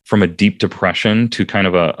from a deep depression to kind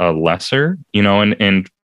of a lesser, and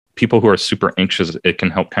people who are super anxious, it can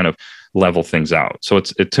help kind of level things out. So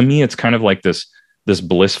to me, it's kind of like this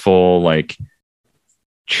blissful, like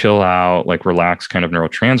chill out, like relax kind of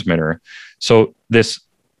neurotransmitter. So the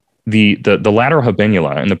lateral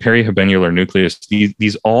habenula and the perihabenular nucleus,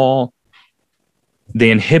 these all, they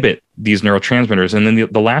inhibit these neurotransmitters. And then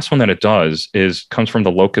the last one that it does comes from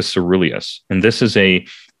the locus ceruleus. And this is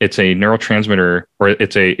it's a neurotransmitter, or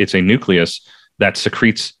it's a nucleus that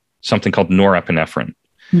secretes something called norepinephrine.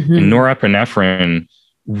 And norepinephrine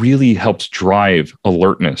really helps drive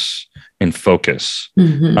alertness and focus.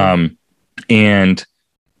 And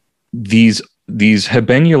these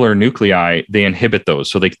habenular nuclei, they inhibit those.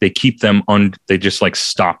 So they keep them they just like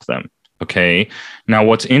stop them. Okay. Now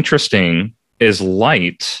what's interesting is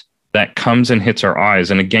light that comes and hits our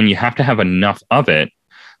eyes. And again, you have to have enough of it,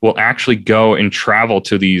 will actually go and travel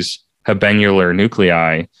to these habenular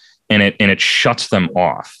nuclei, and it shuts them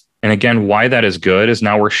off. And again, why that is good is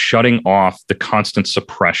now we're shutting off the constant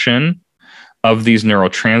suppression of these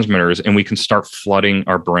neurotransmitters, and we can start flooding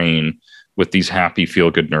our brain with these happy,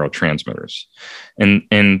 feel-good neurotransmitters.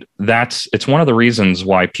 And it's one of the reasons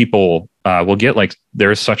why people will get like,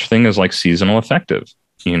 there's such thing as like seasonal affective,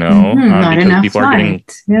 because people are getting,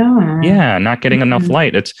 not getting enough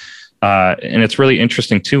light. It's and it's really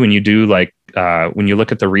interesting too, when you do like, when you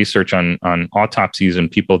look at the research on autopsies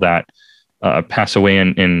and people that pass away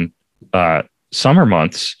in summer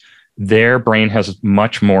months, their brain has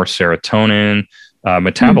much more serotonin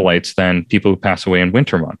metabolites than people who pass away in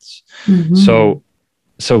winter months.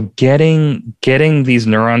 So getting these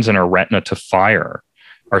neurons in our retina to fire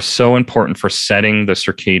are so important for setting the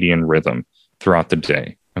circadian rhythm throughout the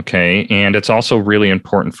day. Okay. And it's also really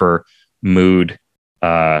important for mood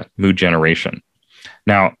generation.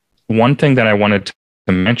 Now, one thing that I wanted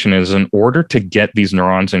to mention is, in order to get these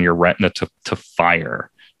neurons in your retina to fire,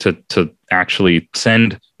 to actually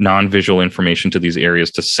send non-visual information to these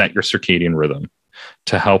areas to set your circadian rhythm,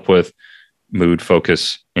 to help with mood,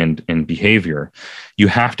 focus, and behavior, you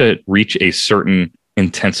have to reach a certain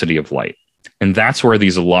intensity of light. And that's where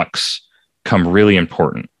these lux come really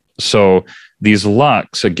important. So these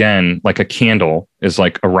lux, again, like a candle, is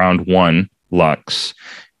like around 1 lux,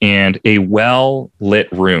 and a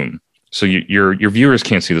well-lit room. So your viewers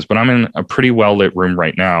can't see this, but I'm in a pretty well-lit room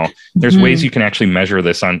right now. There's ways you can actually measure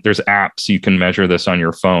this there's apps you can measure this on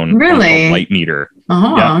your phone. Really? Light meter.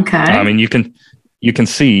 Oh, yeah. Okay. I mean, you can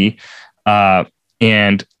see,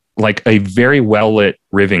 and like a very well-lit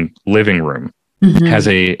living room has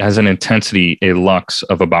an intensity, a lux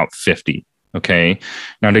of about 50. Okay.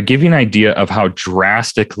 Now, to give you an idea of how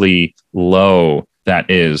drastically low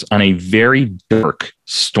that is, on a very dark,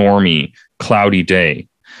 stormy, cloudy day,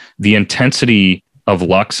 the intensity of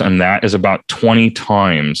lux on that is about 20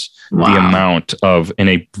 times the amount of in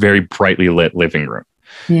a very brightly lit living room.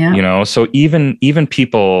 Yeah. So even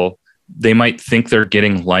people, they might think they're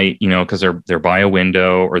getting light, because they're by a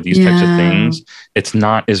window or these types of things. It's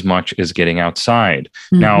not as much as getting outside.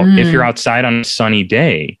 Now, if you're outside on a sunny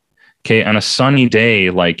day,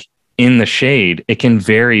 like in the shade, it can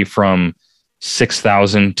vary from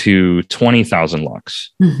 6,000 to 20,000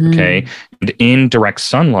 lux. Okay. And in direct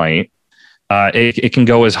sunlight, it can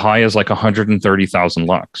go as high as like 130,000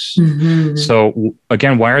 lux. So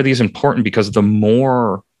again, why are these important? Because the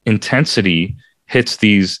more intensity hits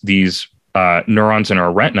these neurons in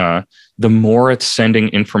our retina, the more it's sending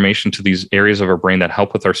information to these areas of our brain that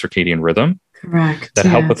help with our circadian rhythm, that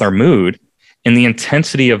help with our mood. And the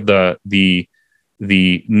intensity of the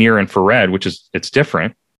near infrared, which is, it's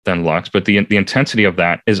different than lux, but the intensity of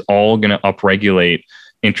that is all going to upregulate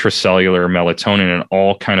intracellular melatonin, and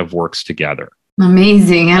all kind of works together.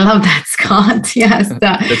 Amazing. I love that, Scott. Yes.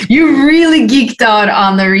 You really geeked out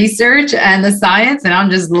on the research and the science, and I'm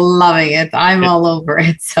just loving it. I'm all over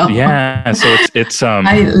it. So yeah. So it's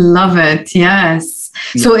I love it. Yes.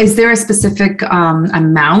 So is there a specific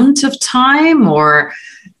amount of time or,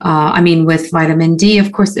 with vitamin D,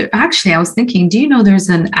 of course, actually, I was thinking, do you know there's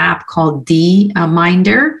an app called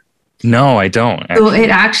D-Minder? No, I don't. So it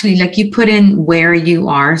actually, like, you put in where you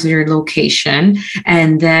are, so your location,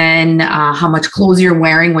 and then how much clothes you're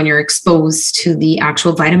wearing when you're exposed to the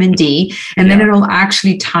actual vitamin D. And then it'll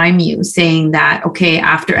actually time you, saying that, okay,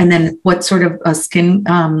 after, and then what sort of a skin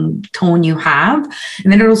tone you have.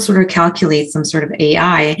 And then it'll sort of calculate some sort of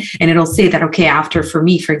AI, and it'll say that, okay, after, for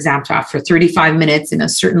me, for example, after 35 minutes in a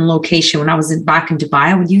certain location, when I was back in Dubai,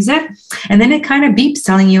 I would use it. And then it kind of beeps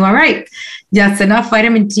telling you, all right, that's enough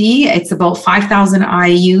vitamin D. It's about 5,000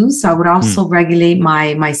 IUs. So I would also regulate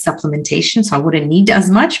my supplementation. So I wouldn't need as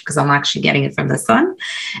much because I'm actually getting it from the sun.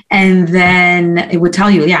 And then it would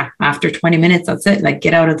tell you, after 20 minutes, that's it. Like,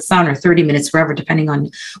 get out of the sun, or 30 minutes, wherever, depending on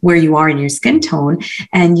where you are in your skin tone.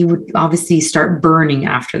 And you would obviously start burning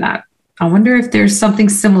after that. I wonder if there's something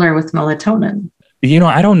similar with melatonin.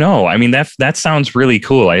 I don't know. I mean, that sounds really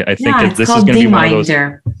cool. I think that this is going to be one of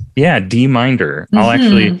those. D-Minder. I'll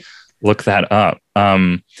actually look that up.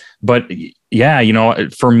 But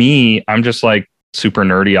for me, I'm just like super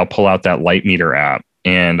nerdy. I'll pull out that Light Meter app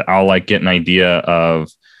and I'll like get an idea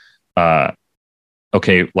of,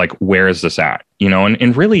 okay, like, where is this at?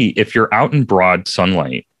 And really, if you're out in broad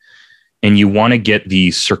sunlight and you want to get the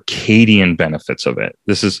circadian benefits of it,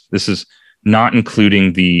 this is not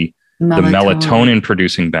including the melatonin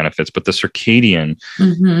producing benefits, but the circadian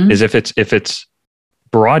is if it's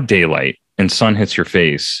broad daylight and sun hits your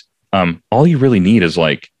face, all you really need is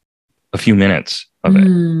like a few minutes of it,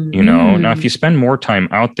 Now, if you spend more time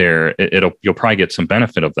out there, you'll probably get some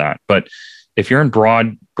benefit of that. But if you're in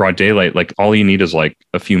broad daylight, like, all you need is like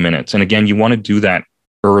a few minutes. And again, you want to do that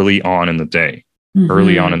early on in the day.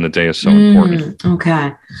 Early on in the day is so important.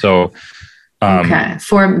 Okay. So,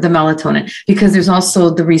 for the melatonin, because there's also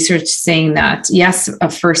the research saying that, yes, a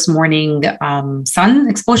first morning sun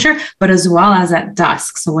exposure, but as well as at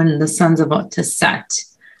dusk. So when the sun's about to set.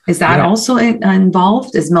 Is that also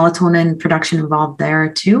involved? Is melatonin production involved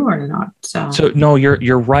there too, or not? So no,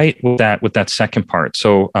 you're right with that second part.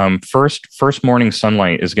 So first morning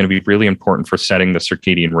sunlight is going to be really important for setting the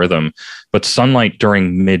circadian rhythm, but sunlight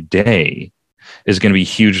during midday is going to be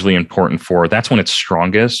hugely important that's when it's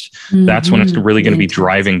strongest. That's when it's really going to be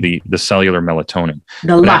driving the cellular melatonin.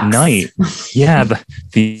 But at night,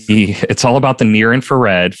 it's all about the near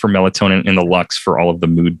infrared for melatonin and the lux for all of the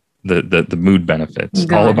mood. The mood benefits,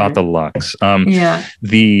 all about the lux.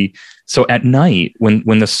 So at night,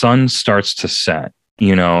 when the sun starts to set,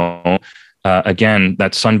 again,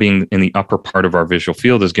 that sun being in the upper part of our visual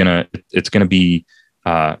field it's gonna be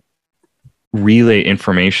relay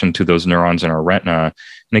information to those neurons in our retina.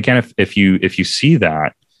 And again, if you see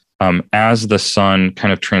that, as the sun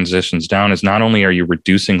kind of transitions down, is not only are you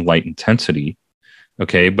reducing light intensity,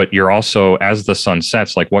 okay, but you're also, as the sun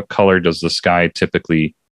sets, like, what color does the sky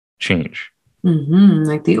typically change?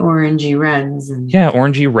 Like the orangey reds.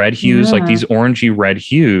 Orangey red hues. Like, these orangey red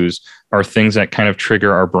hues are things that kind of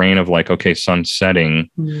trigger our brain of like, okay, sun setting.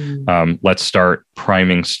 Let's start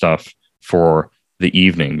priming stuff for the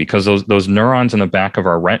evening, because those neurons in the back of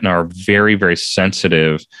our retina are very, very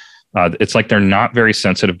sensitive. It's like they're not very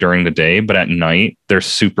sensitive during the day, but at night they're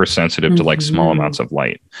super sensitive to like small amounts of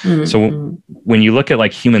light. So when you look at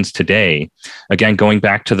like humans today, again, going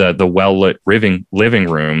back to the well-lit living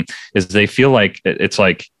room, is they feel like it's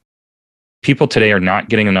like people today are not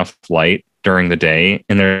getting enough light during the day,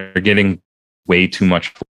 and they're getting way too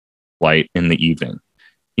much light in the evening,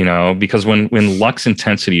 because when lux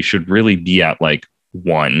intensity should really be at like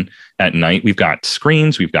 1 at night, we've got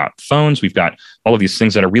screens, we've got phones, we've got all of these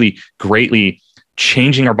things that are really greatly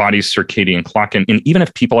changing our body's circadian clock. And even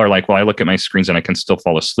if people are like, well, I look at my screens and I can still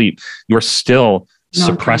fall asleep, you're still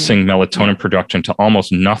suppressing melatonin production to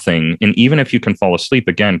almost nothing. And even if you can fall asleep,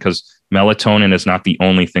 again, because melatonin is not the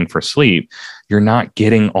only thing for sleep, you're not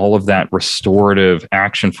getting all of that restorative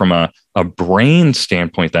action from a brain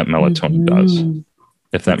standpoint that melatonin does,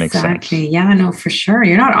 if that makes sense. Yeah, no, for sure.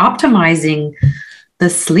 You're not optimizing the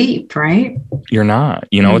sleep, right? You're not,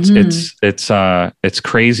 it's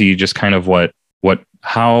crazy just kind of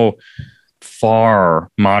how far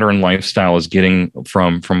modern lifestyle is getting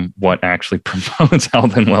from what actually promotes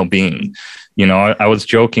health and well-being. I was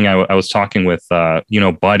joking. I was talking with,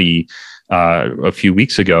 Buddy, a few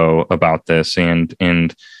weeks ago about this, and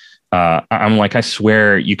I'm like, I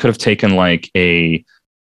swear you could have taken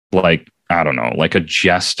I don't know, like a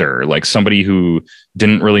jester, like somebody who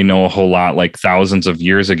didn't really know a whole lot, like thousands of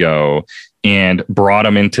years ago, and brought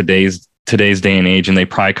them in today's day and age. And they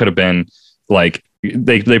probably could have been like,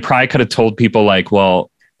 they probably could have told people like, well,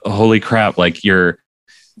 holy crap, like you're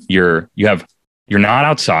you're not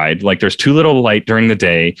outside. Like there's too little light during the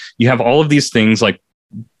day. You have all of these things like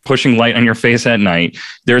pushing light on your face at night.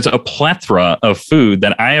 There's a plethora of food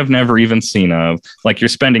that I have never even seen of. Like you're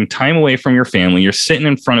spending time away from your family. You're sitting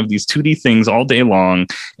in front of these 2D things all day long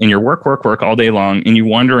and you're work all day long. And you're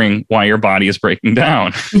wondering why your body is breaking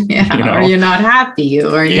down. Yeah. You know? Or you're not happy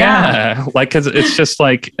or like, cause it's just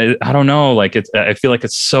like, I don't know, like I feel like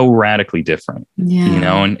it's so radically different, you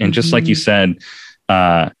know, and just like you said,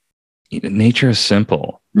 nature is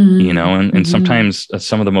simple. You know, and sometimes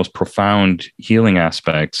some of the most profound healing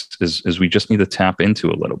aspects is we just need to tap into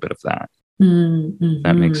a little bit of that.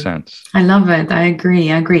 That makes sense. I love it. I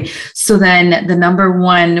agree. So then the number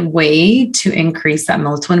one way to increase that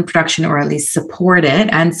melatonin production, or at least support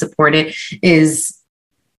it is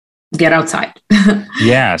get outside.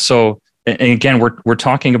 Yeah. So and again, we're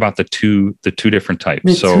talking about the two different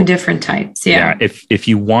types. Two different types. Yeah. If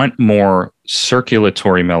you want more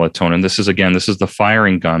circulatory melatonin, this is the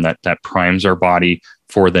firing gun that primes our body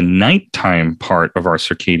for the nighttime part of our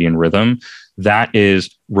circadian rhythm. That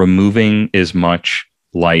is removing as much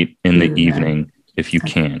light in the evening if you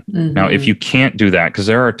can. Now, if you can't do that, because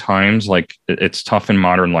there are times like it's tough in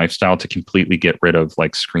modern lifestyle to completely get rid of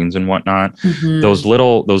like screens and whatnot. Those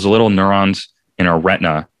little neurons in our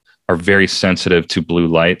retina are very sensitive to blue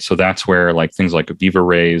light. So that's where like things like Viva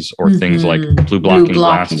rays or things like blue blocking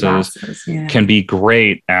glasses can be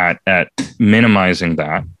great at minimizing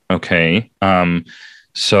that. Okay.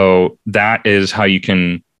 So that is how you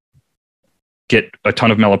can get a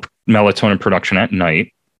ton of melatonin production at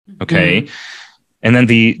night. Okay. And then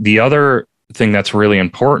the other thing that's really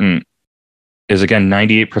important is, again,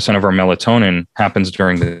 98% of our melatonin happens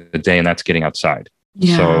during the day, and that's getting outside.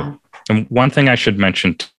 Yeah. So, and one thing I should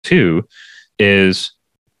mention too is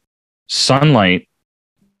sunlight,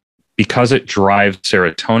 because it drives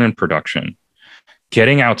serotonin production.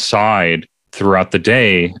 Getting outside throughout the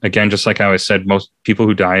day, again, just like how I said, most people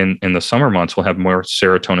who die in the summer months will have more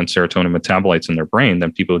serotonin metabolites in their brain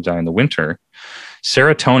than people who die in the winter.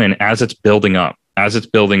 Serotonin, as it's building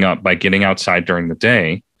up by getting outside during the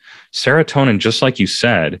day, serotonin, just like you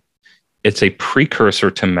said, it's a precursor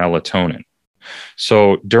to melatonin.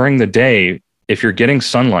 So during the day, if you're getting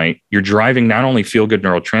sunlight, you're driving not only feel-good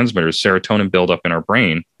neurotransmitters, serotonin buildup in our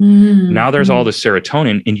brain. Now there's all the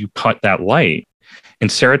serotonin, and you cut that light,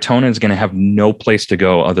 and serotonin is going to have no place to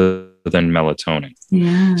go other than melatonin.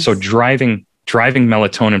 Yes. So driving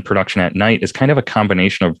melatonin production at night is kind of a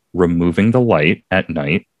combination of removing the light at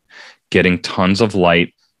night, getting tons of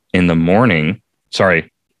light in the morning,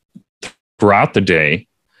 throughout the day.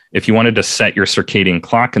 If you wanted to set your circadian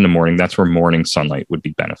clock in the morning, that's where morning sunlight would be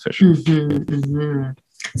beneficial.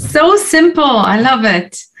 So simple. I love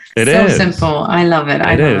it. It is so simple. I love it.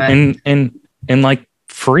 I love it. And like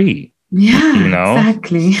free. Yeah, you know?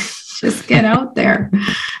 Exactly. Just get out there.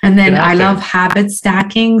 And then I love habit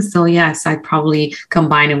stacking. So yes, I'd probably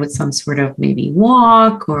combine it with some sort of maybe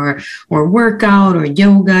walk or workout or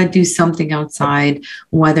yoga, do something outside,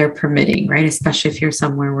 weather permitting, right? Especially if you're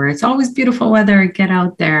somewhere where it's always beautiful weather, get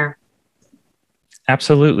out there.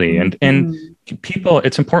 Absolutely. And people,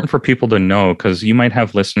 it's important for people to know, because you might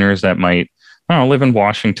have listeners that might, I don't know, live in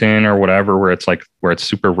Washington or whatever, where it's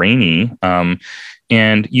super rainy.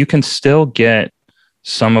 And you can still get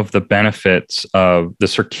some of the benefits of the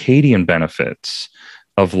circadian benefits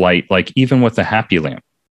of light, like even with the happy lamp.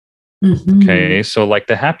 Okay. So like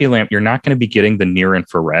the happy lamp, you're not going to be getting the near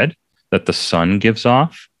infrared that the sun gives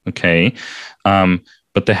off. Okay.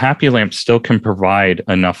 But the happy lamp still can provide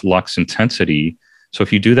enough lux intensity. So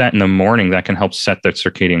if you do that in the morning, that can help set the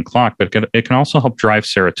circadian clock, but it can also help drive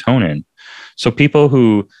serotonin. So people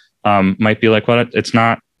who might be like, well,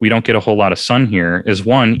 we don't get a whole lot of sun here, is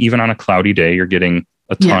one, even on a cloudy day, you're getting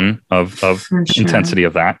a ton of intensity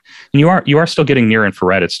of that. And you are still getting near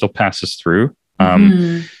infrared. It still passes through.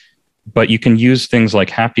 But you can use things like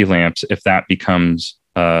happy lamps if that becomes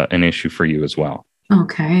an issue for you as well.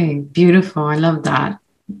 Okay. Beautiful. I love that.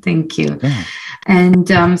 Thank you. Yeah.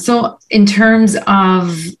 And so in terms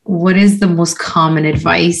of what is the most common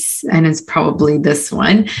advice, and it's probably this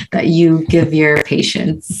one, that you give your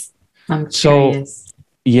patients? I'm curious.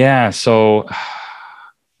 So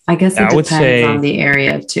I guess it depends on the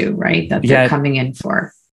area too, right? That they're coming in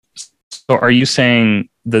for. So are you saying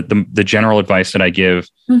the general advice that I give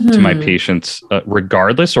to my patients,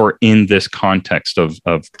 regardless, or in this context of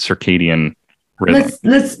circadian rhythm?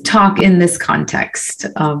 Let's talk in this context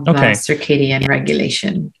of circadian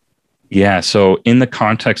regulation. Yeah. So in the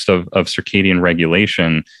context of circadian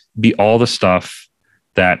regulation, be all the stuff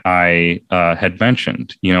that I had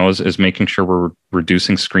mentioned, is making sure we're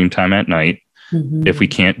reducing screen time at night, If we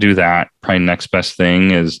can't do that, probably next best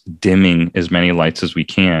thing is dimming as many lights as we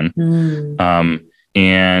can.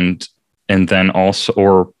 And then also,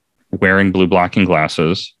 or wearing blue blocking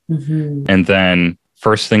glasses. And then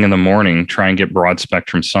first thing in the morning, try and get broad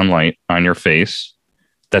spectrum sunlight on your face.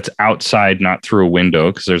 That's outside, not through a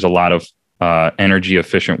window, because there's a lot of energy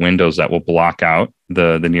efficient windows that will block out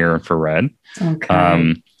the near infrared.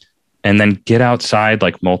 Okay. And then get outside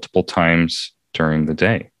like multiple times during the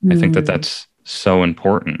day. I think that's so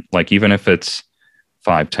important. Like, even if it's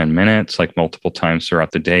 5-10 minutes, like multiple times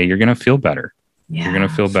throughout the day, you're going to feel better. Yeah, you're going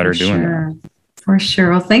to feel better doing that. For sure.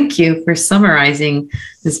 Well, thank you for summarizing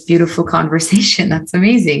this beautiful conversation. That's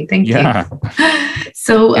amazing. Thank you.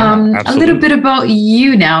 So a little bit about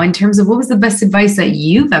you now, in terms of what was the best advice that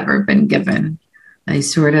you've ever been given that you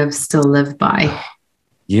sort of still live by?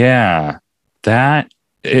 Yeah, that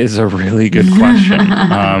is a really good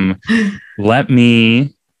question. Let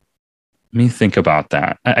me think about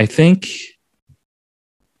that. I think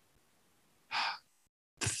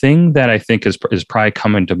the thing that I think is probably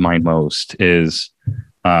coming to mind most is,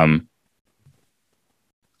 I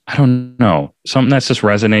don't know, something that's just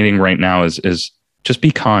resonating right now is just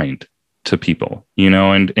be kind to people,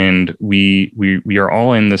 and we are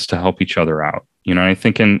all in this to help each other out. I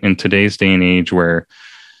think in today's day and age where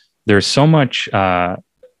there's so much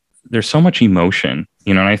emotion,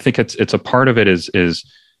 and I think it's a part of it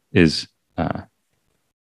is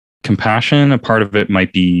compassion. A part of it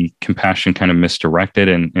might be compassion kind of misdirected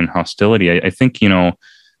and hostility. I think,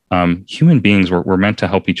 human beings, we're meant to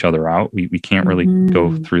help each other out. We can't really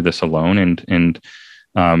go through this alone. And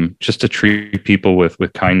just to treat people with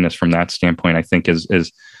kindness from that standpoint, I think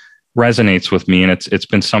is resonates with me. And it's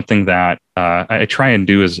been something that I try and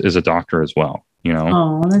do as a doctor as well,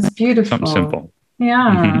 Oh, that's beautiful. Something simple.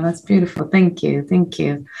 Yeah, that's beautiful. Thank you. Thank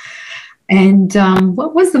you. And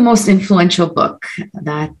what was the most influential book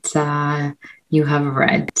that you have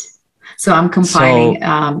read? So I'm compiling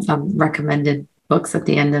recommended books at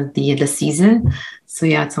the end of the season. So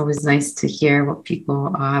yeah, it's always nice to hear what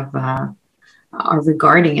people are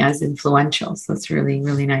regarding as influential. So it's really,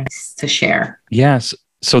 really nice to share. Yes.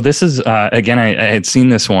 So this is, again, I had seen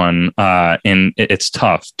this one and it's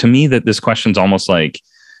tough to me that this question's almost like,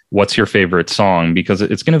 what's your favorite song? Because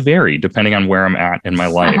it's going to vary depending on where I'm at in my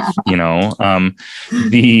life. That's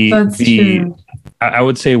true. I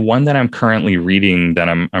would say one that I'm currently reading that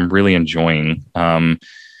I'm really enjoying,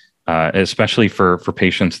 especially for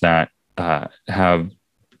patients that have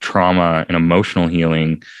trauma and emotional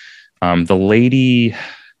healing. The lady, I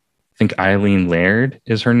think Eileen Laird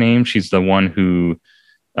is her name. She's the one who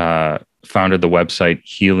founded the website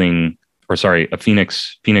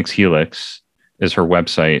Phoenix Helix. Is her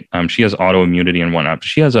website. She has autoimmunity and whatnot.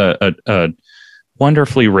 She has a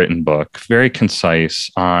wonderfully written book, very concise,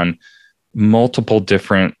 on multiple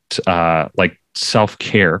different like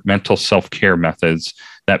self-care, mental self-care methods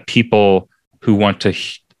that people who want to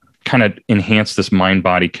kind of enhance this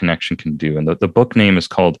mind-body connection can do. And the book name is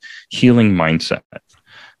called Healing Mindset.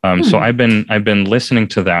 So I've been listening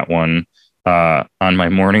to that one on my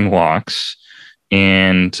morning walks.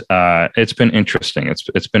 And it's been interesting.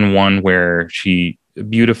 It's been one where she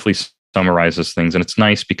beautifully summarizes things, and it's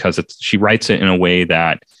nice because she writes it in a way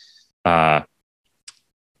that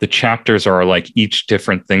the chapters are like each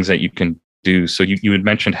different things that you can do. So you had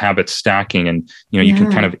mentioned habit stacking, and you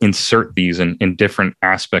can kind of insert these in different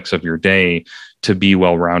aspects of your day to be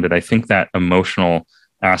well-rounded. I think that emotional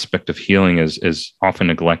aspect of healing is often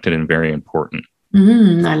neglected and very important.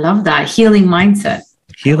 I love that. Healing Mindset.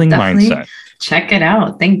 Healing Mindset. Check it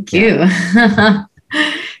out. Thank you.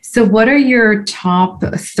 So what are your top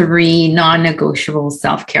 3 non-negotiable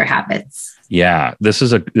self-care habits? Yeah, this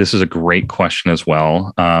is a great question as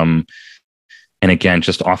well. And again,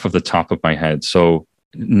 just off of the top of my head. So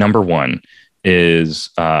number 1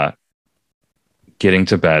 is getting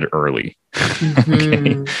to bed early.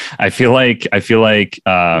 Okay. I feel like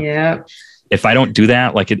if I don't do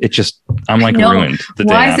that, like it just, I'm like ruined the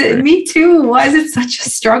day after. Me too. Why is it such a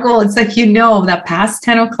struggle? It's like, that past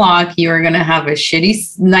 10 o'clock, you're going to have a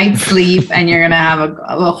shitty night's sleep and you're going to have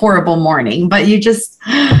a horrible morning, but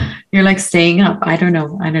you're like staying up. I don't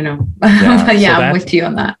know. Yeah, but yeah, so I'm with you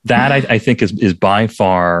on that. That I think is by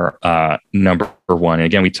far number 1. And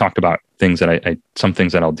again, we talked about things that some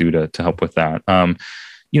things that I'll do to help with that.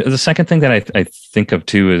 The second thing that I think of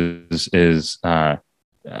too is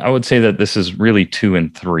I would say that this is really 2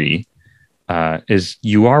 and 3, is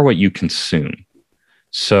you are what you consume.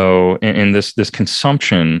 So, and this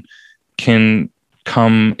consumption can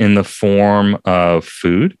come in the form of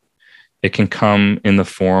food. It can come in the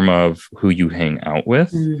form of who you hang out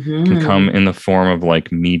with. It can come in the form of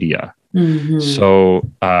like media. So,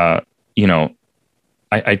 you know,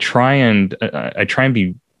 I try and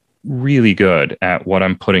be really good at what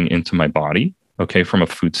I'm putting into my body. Okay. From a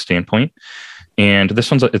food standpoint. And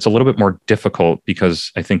this it's a little bit more difficult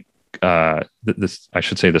because I think, this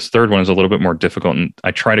third one is a little bit more difficult, and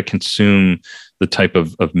I try to consume the type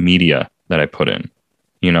of media that I put in,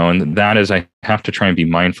 you know, and that is, I have to try and be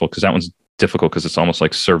mindful because that one's difficult because it's almost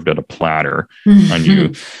like served at a platter on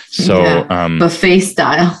you. So, buffet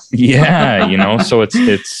style. Yeah. You know, so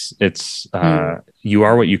it's you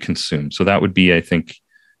are what you consume. So that would be, I think,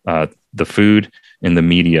 the food and the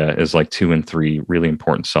media is like 2 and 3 really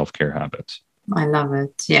important self-care habits. I love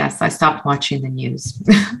it. Yes, I stopped watching the news.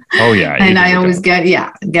 Oh yeah, and I always get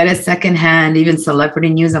it secondhand. Even celebrity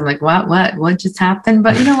news, I'm like, what just happened?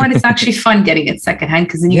 But you know what? It's actually fun getting it secondhand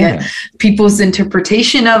because then you get people's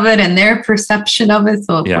interpretation of it and their perception of it,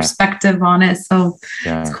 so perspective on it. So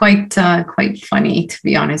it's quite funny, to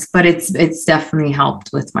be honest. But it's definitely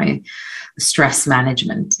helped with my stress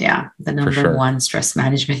management. Yeah, the number one stress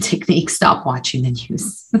management technique: stop watching the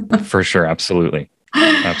news. For sure, absolutely.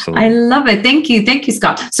 Absolutely. I love it. Thank you,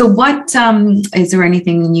 Scott. So what is there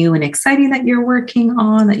anything new and exciting that you're working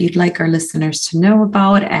on that you'd like our listeners to know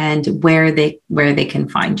about, and where they can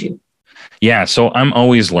find you? Yeah, so I'm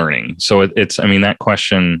always learning. So it's I mean, that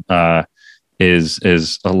question is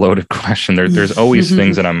a loaded question. There's always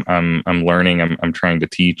things that I'm learning. I'm trying to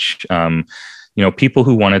teach. You know, people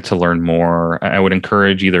who wanted to learn more, I would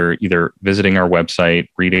encourage either visiting our website,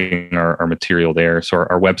 reading our material there. So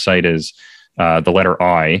our website is the letter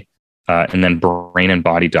I, and then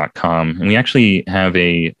brainandbody.com. And we actually have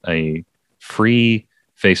a free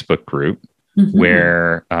Facebook group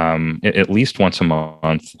where at least once a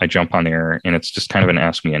month I jump on there, and it's just kind of an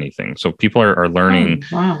ask me anything. So people are learning,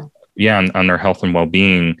 on their health and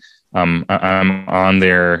well-being. I'm on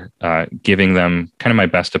there giving them kind of my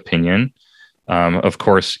best opinion. Of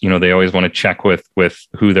course, you know, they always want to check with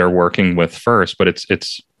who they're working with first, but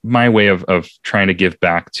it's my way of trying to give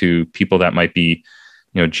back to people that might be,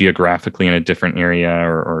 you know, geographically in a different area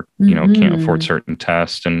or you know, can't afford certain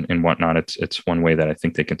tests and whatnot. It's one way that I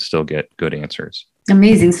think they can still get good answers.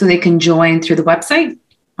 Amazing. So they can join through the website.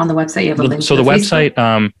 On the website, you have a link. So the website,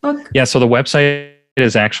 so the website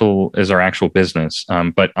is our actual business.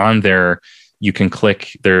 But on there, you can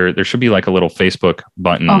click there should be like a little Facebook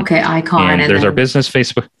button. Okay, icon. And there's our business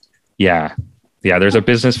Facebook. Yeah. There's a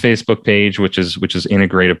business Facebook page, which is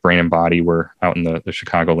Integrative Brain and Body. We're out in the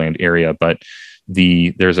Chicagoland area, but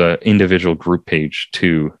there's a individual group page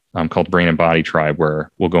too, called Brain and Body Tribe, where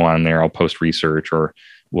we'll go on there. I'll post research, or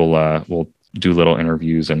we'll do little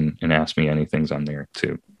interviews and ask me anything's on there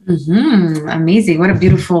too. Amazing. What a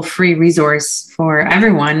beautiful free resource for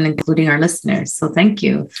everyone, including our listeners. So thank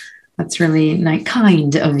you. That's really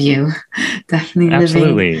kind of you. Definitely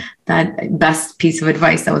living that best piece of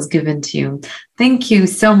advice that was given to you. Thank you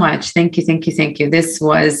so much. Thank you. This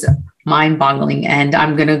was mind-boggling, and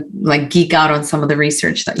I'm gonna geek out on some of the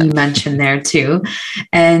research that you mentioned there too,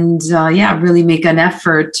 and really make an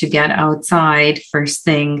effort to get outside first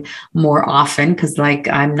thing more often, because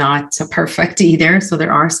I'm not perfect either, so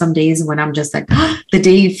there are some days when I'm just the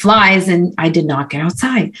day flies and I did not get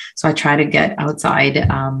outside. So I try to get outside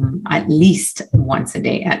at least once a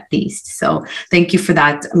day at least. So thank you for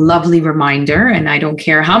that lovely reminder, and I don't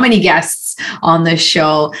care how many guests on this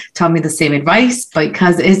show tell me the same advice,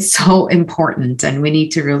 because it's so important and we need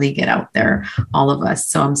to really get out there, all of us.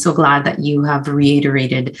 So I'm so glad that you have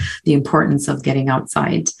reiterated the importance of getting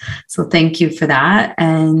outside. So thank you for that.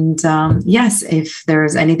 And yes, if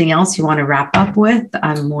there's anything else you want to wrap up with,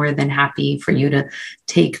 I'm more than happy for you to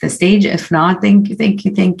take the stage. If not,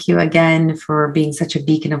 thank you again for being such a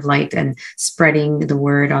beacon of light and spreading the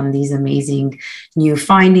word on these amazing new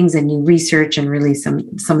findings and new research, and really some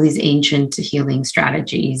of these ancient healing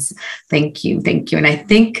strategies. Thank you. And I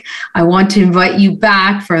think I want to invite you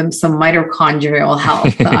back for some mitochondrial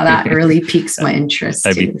health. That really piques my interest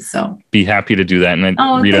too. So be happy to do that. And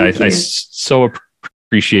Rita, I so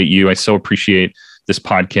appreciate you. I so appreciate this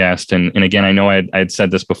podcast. And again, I know I had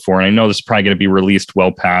said this before, and I know this is probably going to be released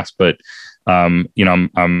well past, but I'm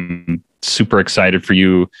super excited for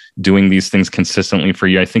you doing these things consistently for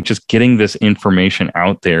you. I think just getting this information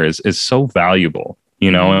out there is so valuable,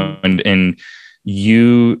 and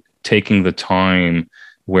you taking the time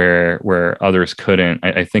where others couldn't,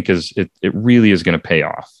 I think it really is going to pay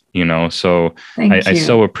off, so I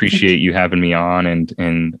so appreciate you having me on,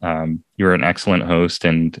 and you're an excellent host,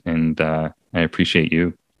 and I appreciate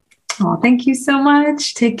you. Oh, thank you so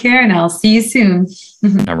much. Take care, and I'll see you soon.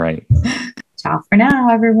 All right. Ciao for now,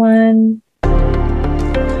 everyone.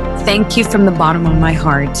 Thank you from the bottom of my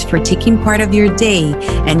heart for taking part of your day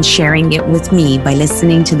and sharing it with me by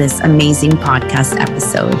listening to this amazing podcast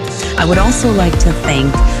episode. I would also like to thank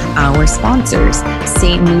our sponsors,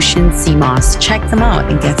 St. Lucian Sea Moss. Check them out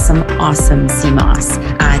and get some awesome sea moss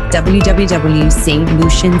at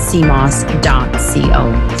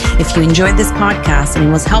www.stlucianseamoss.co. If you enjoyed this podcast and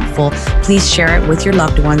it was helpful, please share it with your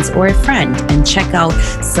loved ones or a friend, and check out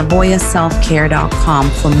savoyaselfcare.com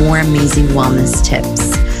for more amazing wellness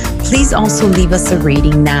tips. Please also leave us a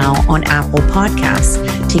rating now on Apple Podcasts.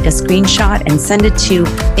 Take a screenshot and send it to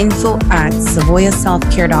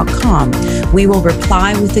info@savoyaselfcare.com. We will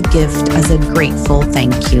reply with a gift as a grateful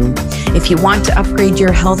thank you. If you want to upgrade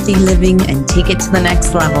your healthy living and take it to the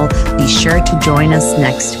next level, be sure to join us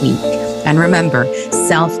next week. And remember,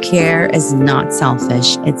 self-care is not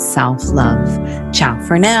selfish, it's self-love. Ciao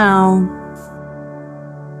for now.